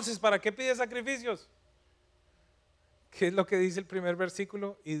entonces, ¿para qué pide sacrificios? ¿Qué es lo que dice el primer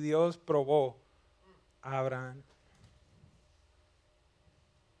versículo? Y Dios probó a Abraham.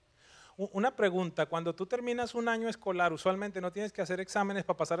 Una pregunta, cuando tú terminas un año escolar, usualmente no tienes que hacer exámenes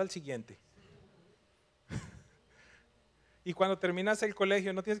para pasar al siguiente. Y cuando terminas el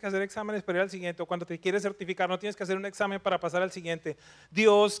colegio no tienes que hacer exámenes para ir al siguiente, o cuando te quieres certificar no tienes que hacer un examen para pasar al siguiente.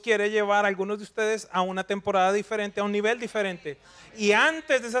 Dios quiere llevar a algunos de ustedes a una temporada diferente, a un nivel diferente. Y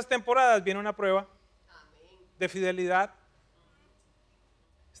antes de esas temporadas viene una prueba de fidelidad.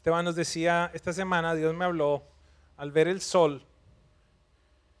 Esteban nos decía, esta semana Dios me habló al ver el sol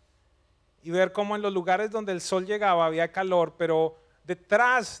y ver cómo en los lugares donde el sol llegaba había calor, pero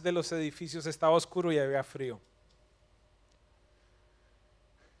detrás de los edificios estaba oscuro y había frío.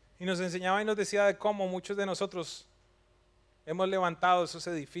 Y nos enseñaba y nos decía de cómo muchos de nosotros hemos levantado esos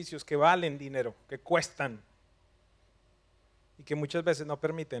edificios que valen dinero, que cuestan y que muchas veces no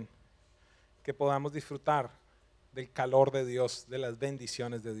permiten que podamos disfrutar del calor de Dios, de las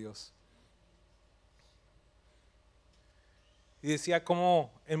bendiciones de Dios. Y decía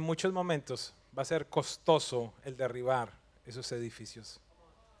cómo en muchos momentos va a ser costoso el derribar esos edificios.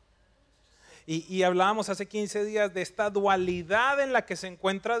 Y hablábamos hace 15 días de esta dualidad en la que se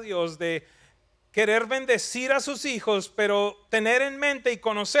encuentra Dios, de querer bendecir a sus hijos, pero tener en mente y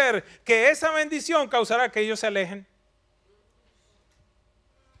conocer que esa bendición causará que ellos se alejen.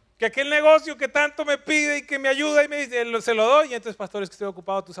 Que aquel negocio que tanto me pide y que me ayuda y me dice, se lo doy, y entonces, pastor, es que estoy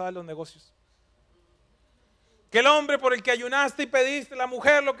ocupado, tú sabes los negocios. Que el hombre por el que ayunaste y pediste, la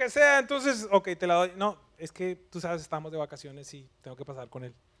mujer, lo que sea, entonces, ok, te la doy. No, es que tú sabes, estamos de vacaciones y tengo que pasar con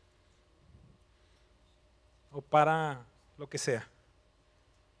él. O para lo que sea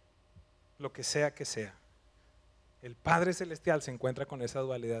que sea. El Padre Celestial se encuentra con esa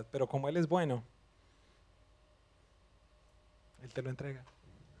dualidad, pero como Él es bueno, Él te lo entrega.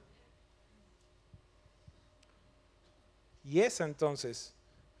 Y esa entonces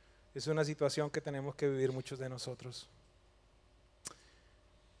es una situación que tenemos que vivir muchos de nosotros.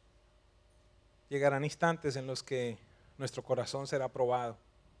 Llegarán instantes en los que nuestro corazón será probado.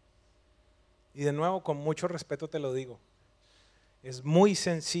 Y de nuevo, con mucho respeto te lo digo, es muy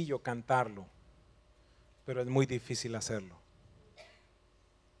sencillo cantarlo, pero es muy difícil hacerlo.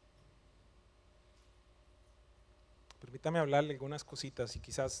 Permítame hablarle algunas cositas y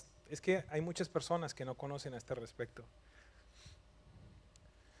quizás, es que hay muchas personas que no conocen a este respecto.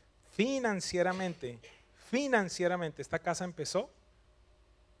 Financieramente, esta casa empezó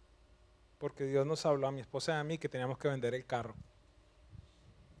porque Dios nos habló a mi esposa y a mí que teníamos que vender el carro.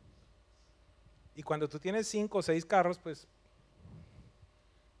 Y cuando tú tienes 5 o 6 carros, pues,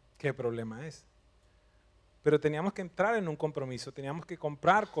 ¿qué problema es? Pero teníamos que entrar en un compromiso, teníamos que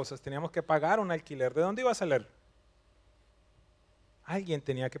comprar cosas, teníamos que pagar un alquiler. ¿De dónde iba a salir? Alguien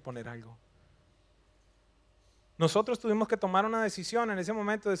tenía que poner algo. Nosotros tuvimos que tomar una decisión en ese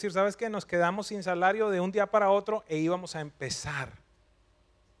momento, decir, ¿sabes qué? Nos quedamos sin salario de un día para otro e íbamos a empezar.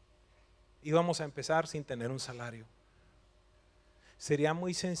 Íbamos a empezar sin tener un salario. Sería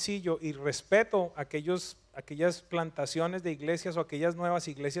muy sencillo y respeto aquellas plantaciones de iglesias o aquellas nuevas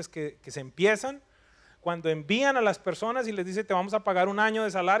iglesias que se empiezan, cuando envían a las personas y les dicen te vamos a pagar 1 año de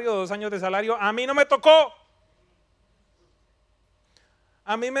salario, 2 años de salario. A mí no me tocó.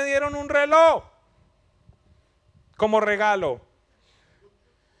 A mí me dieron un reloj como regalo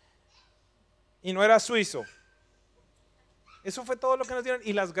y no era suizo. Eso fue todo lo que nos dieron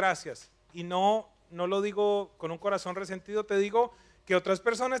y las gracias. Y no lo digo con un corazón resentido, te digo que otras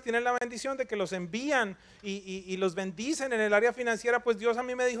personas tienen la bendición de que los envían y los bendicen en el área financiera. Pues Dios a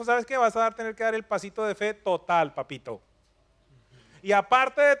mí me dijo, ¿sabes qué? Vas a tener que dar el pasito de fe total, papito. Y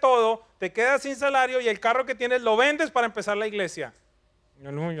aparte de todo, te quedas sin salario y el carro que tienes lo vendes para empezar la iglesia.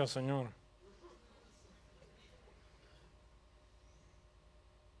 Aleluya, Señor.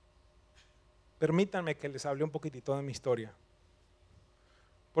 Permítanme que les hable un poquitito de mi historia.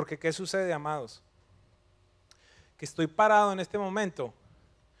 Porque ¿qué sucede, amados? Que estoy parado en este momento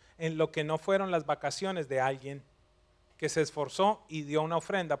en lo que no fueron las vacaciones de alguien, que se esforzó y dio una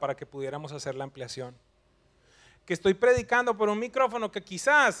ofrenda para que pudiéramos hacer la ampliación. Que estoy predicando por un micrófono que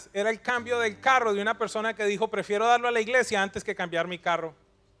quizás era el cambio del carro de una persona que dijo, prefiero darlo a la iglesia antes que cambiar mi carro.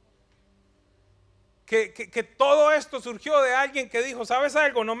 Que todo esto surgió de alguien que dijo, ¿sabes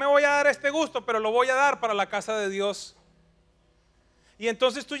algo? No me voy a dar este gusto, pero lo voy a dar para la casa de Dios. Y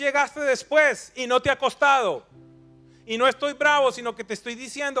entonces tú llegaste después y no te ha costado. Y no estoy bravo, sino que te estoy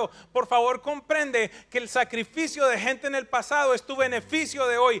diciendo, por favor comprende que el sacrificio de gente en el pasado es tu beneficio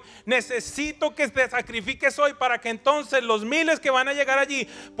de hoy. Necesito que te sacrifiques hoy para que entonces los miles que van a llegar allí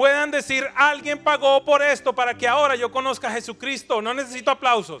puedan decir, alguien pagó por esto para que ahora yo conozca a Jesucristo. No necesito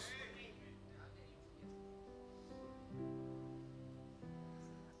aplausos.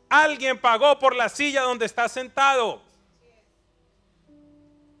 Alguien pagó por la silla donde estás sentado.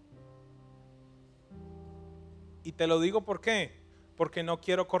 Y te lo digo ¿por qué? Porque no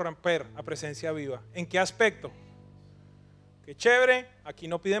quiero corromper a Presencia Viva. ¿En qué aspecto? Qué chévere, aquí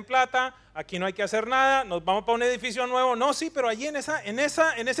no piden plata, aquí no hay que hacer nada, nos vamos para un edificio nuevo. No, sí, pero allí en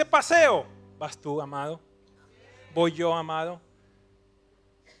ese paseo vas tú, amado. Voy yo, amado.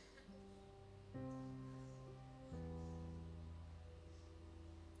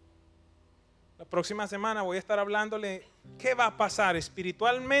 La próxima semana voy a estar hablándole qué va a pasar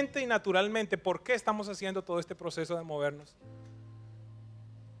espiritualmente y naturalmente, por qué estamos haciendo todo este proceso de movernos.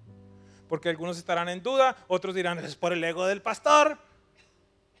 Porque algunos estarán en duda, otros dirán, es por el ego del pastor.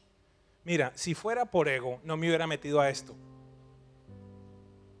 Mira, si fuera por ego, no me hubiera metido a esto.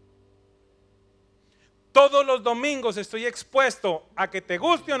 Todos los domingos estoy expuesto a que te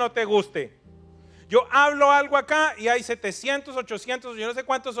guste o no te guste. Yo hablo algo acá y hay 700, 800, yo no sé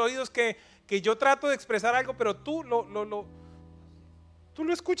cuántos oídos que yo trato de expresar algo, pero tú lo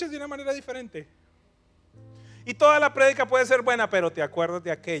escuchas de una manera diferente. Y toda la prédica puede ser buena, pero te acuerdas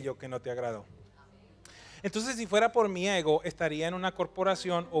de aquello que no te agradó. Entonces, si fuera por mi ego, estaría en una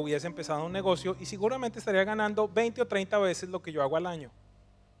corporación o hubiese empezado un negocio y seguramente estaría ganando 20 o 30 veces lo que yo hago al año.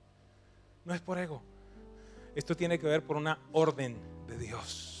 No es por ego. Esto tiene que ver por una orden de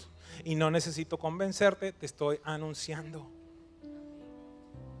Dios. Y no necesito convencerte, te estoy anunciando.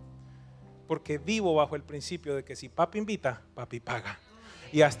 Porque vivo bajo el principio de que si papi invita, papi paga.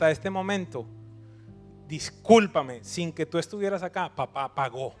 Y hasta este momento, discúlpame, sin que tú estuvieras acá, papá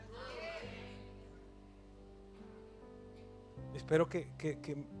pagó. Espero que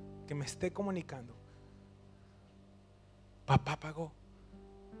me esté comunicando. Papá pagó.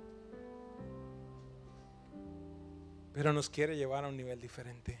 Pero nos quiere llevar a un nivel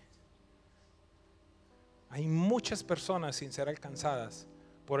diferente. Hay muchas personas sin ser alcanzadas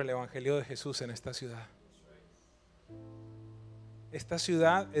por el Evangelio de Jesús en esta ciudad. Esta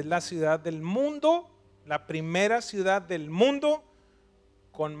ciudad es la ciudad del mundo, la primera ciudad del mundo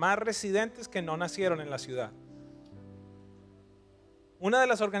con más residentes que no nacieron en la ciudad. Una de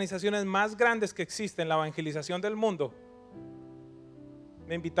las organizaciones más grandes que existe en la evangelización del mundo,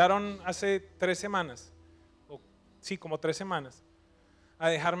 me invitaron hace 3 semanas, como 3 semanas, a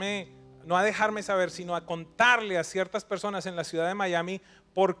dejarme, no a dejarme saber, sino a contarle a ciertas personas en la ciudad de Miami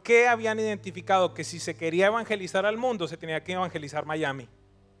por qué habían identificado que si se quería evangelizar al mundo, se tenía que evangelizar Miami.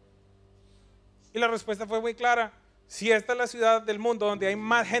 Y la respuesta fue muy clara. Si esta es la ciudad del mundo donde hay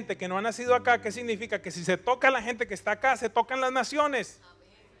más gente que no ha nacido acá, ¿qué significa? Que si se toca a la gente que está acá, se tocan las naciones.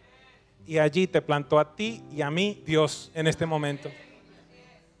 Y allí te plantó a ti y a mí Dios en este momento.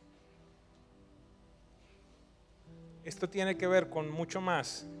 Esto tiene que ver con mucho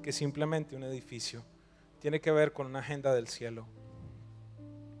más que simplemente un edificio. Tiene que ver con una agenda del cielo.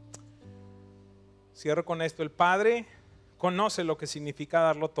 Cierro con esto. El Padre conoce lo que significa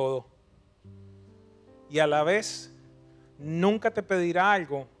darlo todo. Y a la vez, nunca te pedirá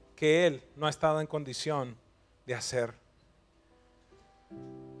algo que Él no ha estado en condición de hacer.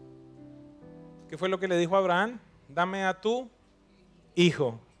 ¿Qué fue lo que le dijo a Abraham? Dame a tu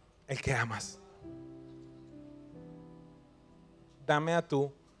hijo, el que amas. Dame a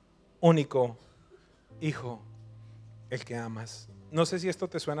tu único hijo, el que amas. No sé si esto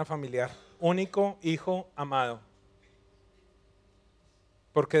te suena familiar. Único hijo amado.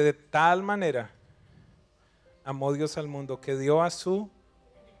 Porque de tal manera amó Dios al mundo que dio a su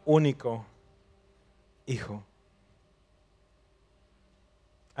único hijo.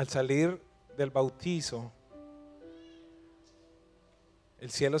 Al salir del bautizo, el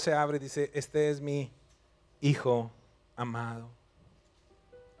cielo se abre y dice, este es mi hijo amado.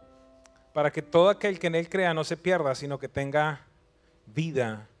 Para que todo aquel que en él crea no se pierda, sino que tenga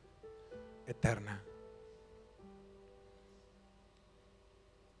vida eterna.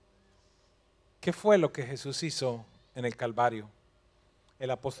 ¿Qué fue lo que Jesús hizo en el Calvario?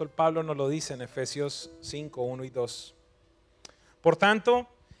 El apóstol Pablo nos lo dice en Efesios 5, 1 y 2. Por tanto,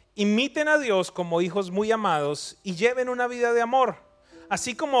 imiten a Dios como hijos muy amados y lleven una vida de amor,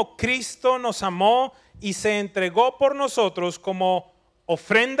 así como Cristo nos amó y se entregó por nosotros como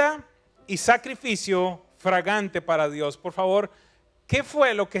ofrenda y sacrificio fragante para Dios. Por favor, ¿qué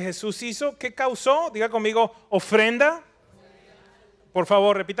fue lo que Jesús hizo? ¿Qué causó? Diga conmigo, ofrenda. Por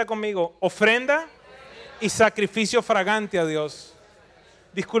favor, repita conmigo, ofrenda y sacrificio fragante a Dios.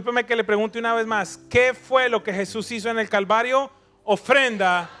 Discúlpeme que le pregunte una vez más, ¿qué fue lo que Jesús hizo en el Calvario?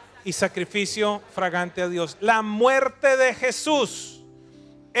 Ofrenda y sacrificio fragante a Dios. La muerte de Jesús,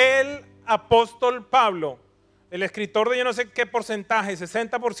 el apóstol Pablo, el escritor de yo no sé qué porcentaje,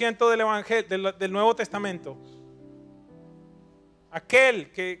 60% del Evangelio, del Nuevo Testamento,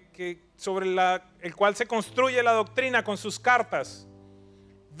 aquel sobre el cual se construye la doctrina con sus cartas,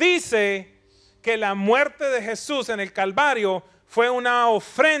 dice que la muerte de Jesús en el Calvario fue una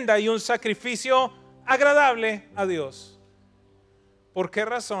ofrenda y un sacrificio agradable a Dios. ¿Por qué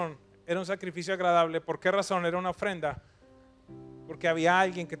razón era un sacrificio agradable? ¿Por qué razón era una ofrenda? Porque había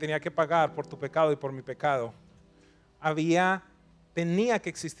alguien que tenía que pagar por tu pecado y por mi pecado. Tenía que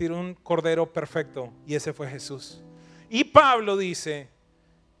existir un cordero perfecto y ese fue Jesús. Y Pablo dice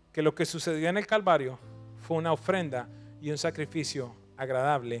que lo que sucedió en el Calvario fue una ofrenda y un sacrificio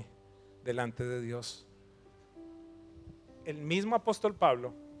agradable delante de Dios. El mismo apóstol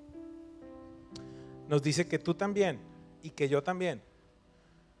Pablo nos dice que tú también y que yo también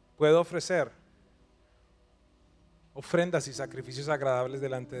puedo ofrecer ofrendas y sacrificios agradables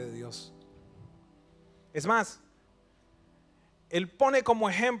delante de Dios. Es más, él pone como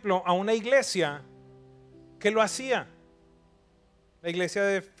ejemplo a una iglesia que lo hacía. La iglesia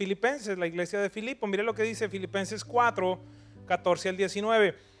de Filipenses, la iglesia de Filipo. Mire lo que dice Filipenses 4, 14 al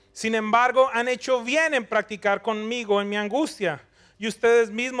 19. Sin embargo, han hecho bien en practicar conmigo en mi angustia. Y ustedes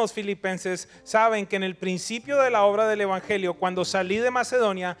mismos, filipenses, saben que en el principio de la obra del Evangelio, cuando salí de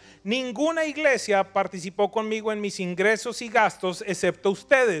Macedonia, ninguna iglesia participó conmigo en mis ingresos y gastos, excepto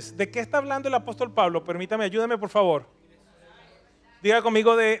ustedes. ¿De qué está hablando el apóstol Pablo? Permítame, ayúdeme por favor. Diga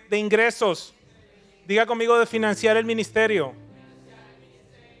conmigo de ingresos. Diga conmigo de financiar el ministerio.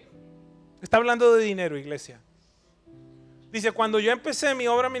 Está hablando de dinero, iglesia. Dice, cuando yo empecé mi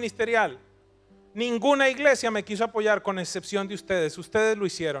obra ministerial, ninguna iglesia me quiso apoyar con excepción de ustedes. Ustedes lo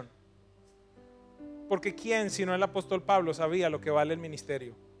hicieron. Porque ¿quién, sino el apóstol Pablo, sabía lo que vale el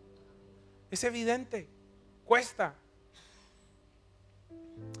ministerio? Es evidente, cuesta.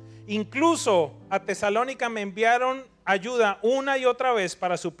 Incluso a Tesalónica me enviaron ayuda una y otra vez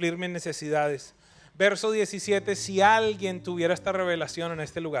para suplir mis necesidades. Verso 17, si alguien tuviera esta revelación en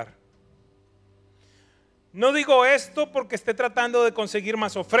este lugar. No digo esto porque esté tratando de conseguir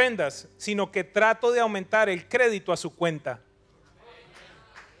más ofrendas, sino que trato de aumentar el crédito a su cuenta.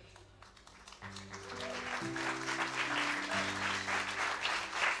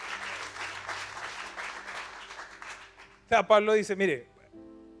 O sea, Pablo dice, mire,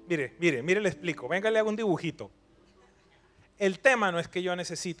 le explico, venga, le hago un dibujito. El tema no es que yo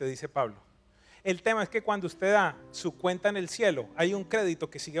necesite, dice Pablo. El tema es que cuando usted da su cuenta en el cielo, hay un crédito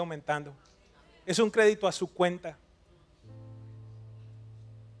que sigue aumentando. Es un crédito a su cuenta.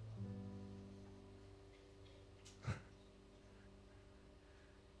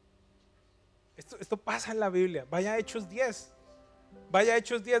 Esto pasa en la Biblia. Vaya a Hechos 10. Vaya a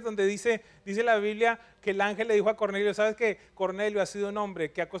Hechos 10 donde dice la Biblia que el ángel le dijo a Cornelio, ¿sabes qué? Cornelio ha sido un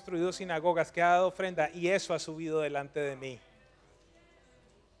hombre que ha construido sinagogas, que ha dado ofrenda y eso ha subido delante de mí.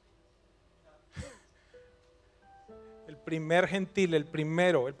 El primer gentil, el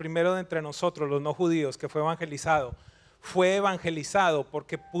primero de entre nosotros, los no judíos, que fue evangelizado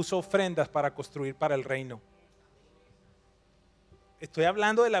porque puso ofrendas para construir para el reino. Estoy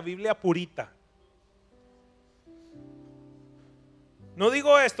hablando de la Biblia purita. No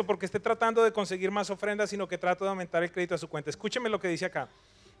digo esto porque esté tratando de conseguir más ofrendas, sino que trato de aumentar el crédito a su cuenta. Escúcheme lo que dice acá.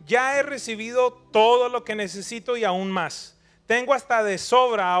 Ya he recibido todo lo que necesito y aún más. Tengo hasta de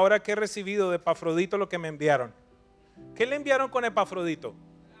sobra ahora que he recibido de Epafrodito lo que me enviaron. ¿Qué le enviaron con Epafrodito?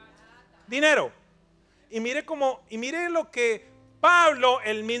 Dinero. Y mire lo que Pablo,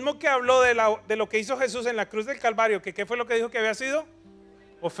 el mismo que habló de lo que hizo Jesús en la cruz del Calvario, que ¿qué fue lo que dijo que había sido?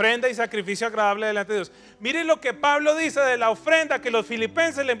 Ofrenda y sacrificio agradable delante de Dios. Mire lo que Pablo dice de la ofrenda que los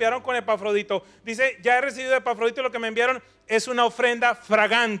filipenses le enviaron con Epafrodito. Dice, ya he recibido de Epafrodito lo que me enviaron, es una ofrenda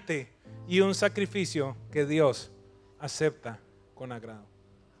fragante y un sacrificio que Dios acepta con agrado.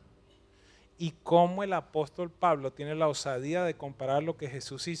 Y cómo el apóstol Pablo tiene la osadía de comparar lo que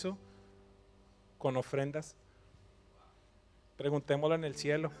Jesús hizo con ofrendas. Preguntémoslo en el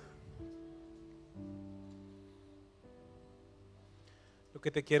cielo. Lo que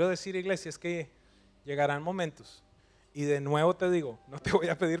te quiero decir, iglesia, es que llegarán momentos Y de nuevo te digo, no te voy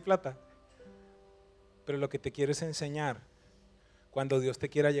a pedir plata, pero lo que te quiero es enseñar cuando Dios te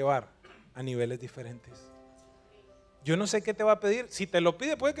quiera llevar a niveles diferentes. Yo no sé qué te va a pedir. Si te lo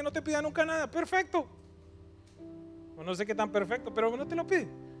pide, puede que no te pida nunca nada. Perfecto. O no sé qué tan perfecto, pero no te lo pide.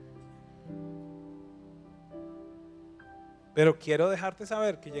 Pero quiero dejarte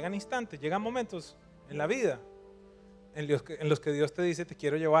saber que llegan instantes, llegan momentos en la vida en los que Dios te dice: te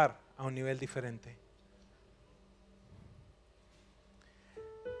quiero llevar a un nivel diferente.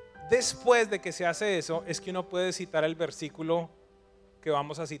 Después de que se hace eso, es que uno puede citar el versículo que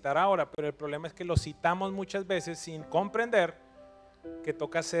vamos a citar ahora, pero el problema es que lo citamos muchas veces sin comprender que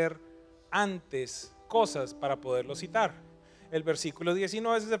toca hacer antes cosas para poderlo citar. El versículo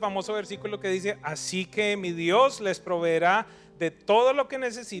 19 es ese famoso versículo que dice: así que mi Dios les proveerá de todo lo que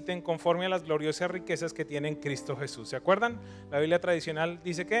necesiten conforme a las gloriosas riquezas que tiene en Cristo Jesús. ¿Se acuerdan? La Biblia tradicional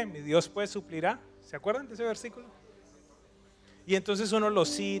dice que mi Dios pues suplirá. ¿Se acuerdan de ese versículo? Y entonces uno lo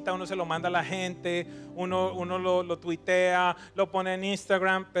cita, uno se lo manda a la gente, uno lo tuitea, lo pone en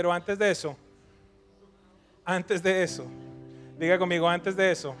Instagram, pero antes de eso, diga conmigo, antes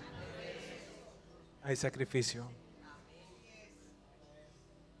de eso, hay sacrificio.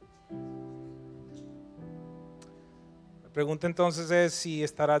 La pregunta entonces es si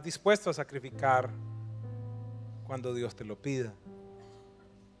estarás dispuesto a sacrificar cuando Dios te lo pida.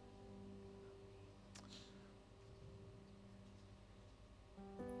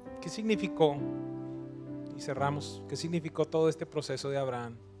 ¿Qué significó? Y cerramos. ¿Qué significó todo este proceso de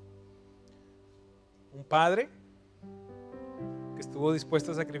Abraham? Un padre que estuvo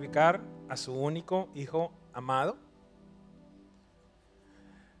dispuesto a sacrificar a su único hijo amado,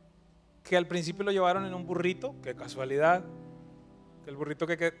 que al principio lo llevaron en un burrito, qué casualidad, que el burrito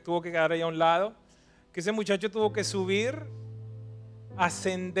que tuvo que quedar ahí a un lado, que ese muchacho tuvo que subir,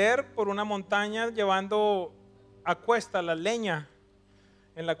 ascender por una montaña llevando a cuesta la leña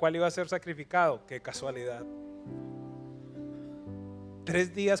en la cual iba a ser sacrificado, qué casualidad.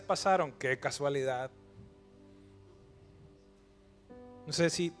 3 días pasaron, qué casualidad. No sé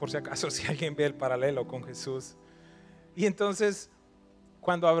si, por si acaso, si alguien ve el paralelo con Jesús. Y entonces,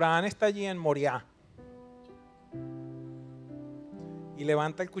 cuando Abraham está allí en Moriah y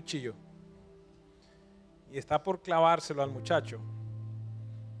levanta el cuchillo y está por clavárselo al muchacho,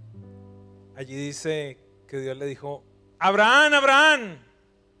 allí dice que Dios le dijo: Abraham, Abraham.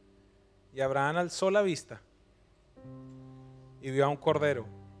 Y Abraham alzó la vista y vio a un cordero,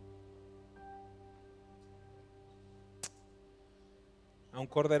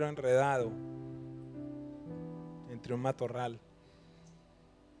 enredado entre un matorral.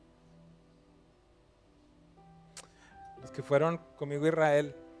 Los que fueron conmigo a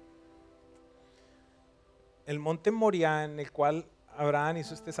Israel, el monte Moriah en el cual Abraham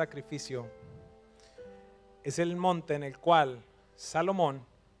hizo este sacrificio es el monte en el cual Salomón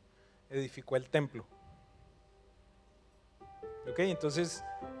edificó el templo. Ok, entonces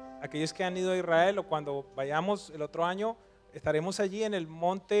aquellos que han ido a Israel o cuando vayamos el otro año, estaremos allí en el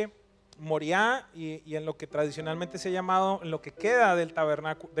monte Moriah y en lo que tradicionalmente se ha llamado, en lo que queda del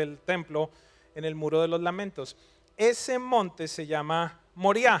tabernáculo, del templo, en el muro de los lamentos. Ese monte se llama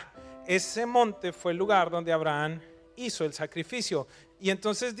Moriah. Ese monte fue el lugar donde Abraham hizo el sacrificio. Y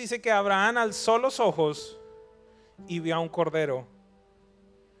entonces dice que Abraham alzó los ojos y vio a un cordero.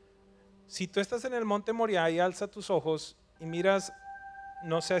 Si tú estás en el monte Moriah y alza tus ojos y miras,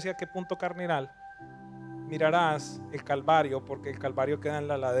 no sé hacia qué punto cardinal, mirarás el Calvario, porque el Calvario queda en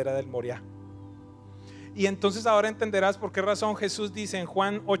la ladera del Moriah. Y entonces ahora entenderás por qué razón Jesús dice en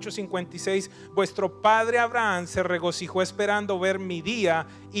Juan 8:56: vuestro padre Abraham se regocijó esperando ver mi día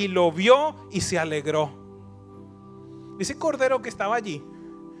y lo vio y se alegró. Ese cordero que estaba allí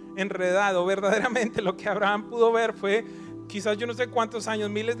enredado, verdaderamente lo que Abraham pudo ver fue, quizás yo no sé cuántos años,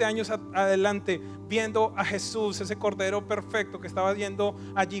 miles de años adelante, viendo a Jesús, ese cordero perfecto que estaba yendo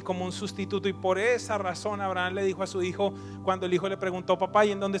allí como un sustituto. Y por esa razón Abraham le dijo a su hijo, cuando el hijo le preguntó: papá,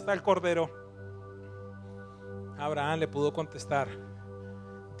 ¿y en dónde está el cordero? Abraham le pudo contestar: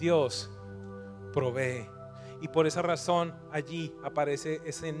 Dios provee. Y por esa razón allí aparece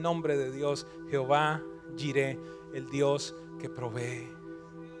ese nombre de Dios, Jehová Jireh, el Dios que provee.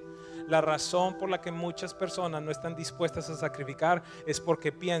 La razón por la que muchas personas no están dispuestas a sacrificar es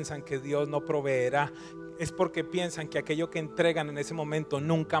porque piensan que Dios no proveerá. Es porque piensan que aquello que entregan en ese momento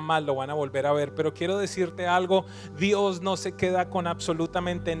nunca más lo van a volver a ver. Pero quiero decirte algo: Dios no se queda con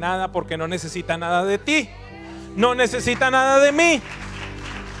absolutamente nada, porque no necesita nada de ti, no necesita nada de mí.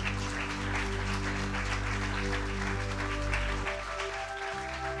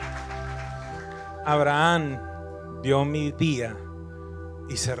 Abraham vio mi día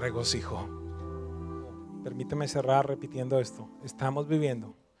y se regocijó. permíteme cerrar repitiendo esto. Estamos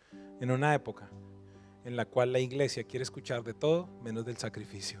viviendo en una época en la cual la iglesia quiere escuchar de todo menos del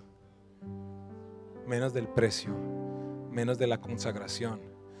sacrificio, menos del precio, menos de la consagración,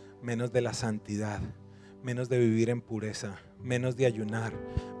 menos de la santidad, menos de vivir en pureza, menos de ayunar,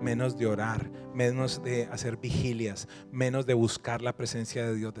 menos de orar, menos de hacer vigilias, menos de buscar la presencia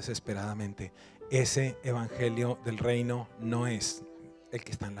de Dios desesperadamente. Ese evangelio del reino no es el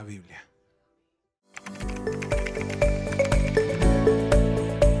que está en la Biblia.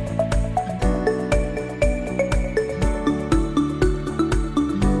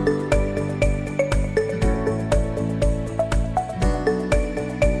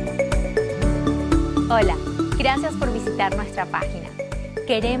 Hola, gracias por visitar nuestra página.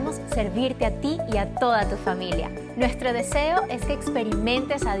 Queremos servirte a ti y a toda tu familia. Nuestro deseo es que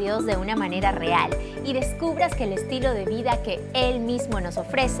experimentes a Dios de una manera real y descubras que el estilo de vida que Él mismo nos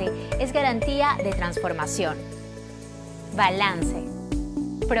ofrece es garantía de transformación, balance,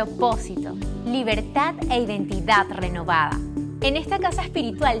 propósito, libertad e identidad renovada. En esta casa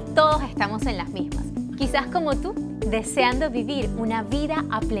espiritual todos estamos en las mismas, quizás como tú, deseando vivir una vida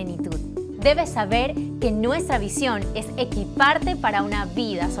a plenitud. Debes saber que nuestra visión es equiparte para una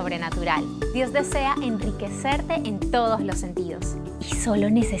vida sobrenatural. Dios desea enriquecerte en todos los sentidos y solo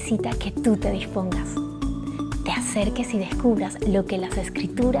necesita que tú te dispongas, te acerques y descubras lo que las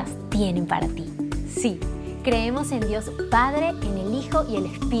Escrituras tienen para ti. Sí, creemos en Dios Padre, en el Hijo y el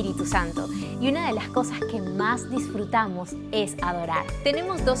Espíritu Santo. Y una de las cosas que más disfrutamos es adorar.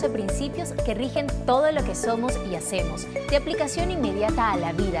 Tenemos 12 principios que rigen todo lo que somos y hacemos, de aplicación inmediata a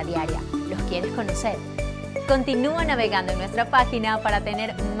la vida diaria. ¿Los quieres conocer? Continúa navegando en nuestra página para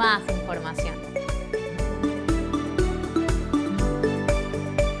tener más información.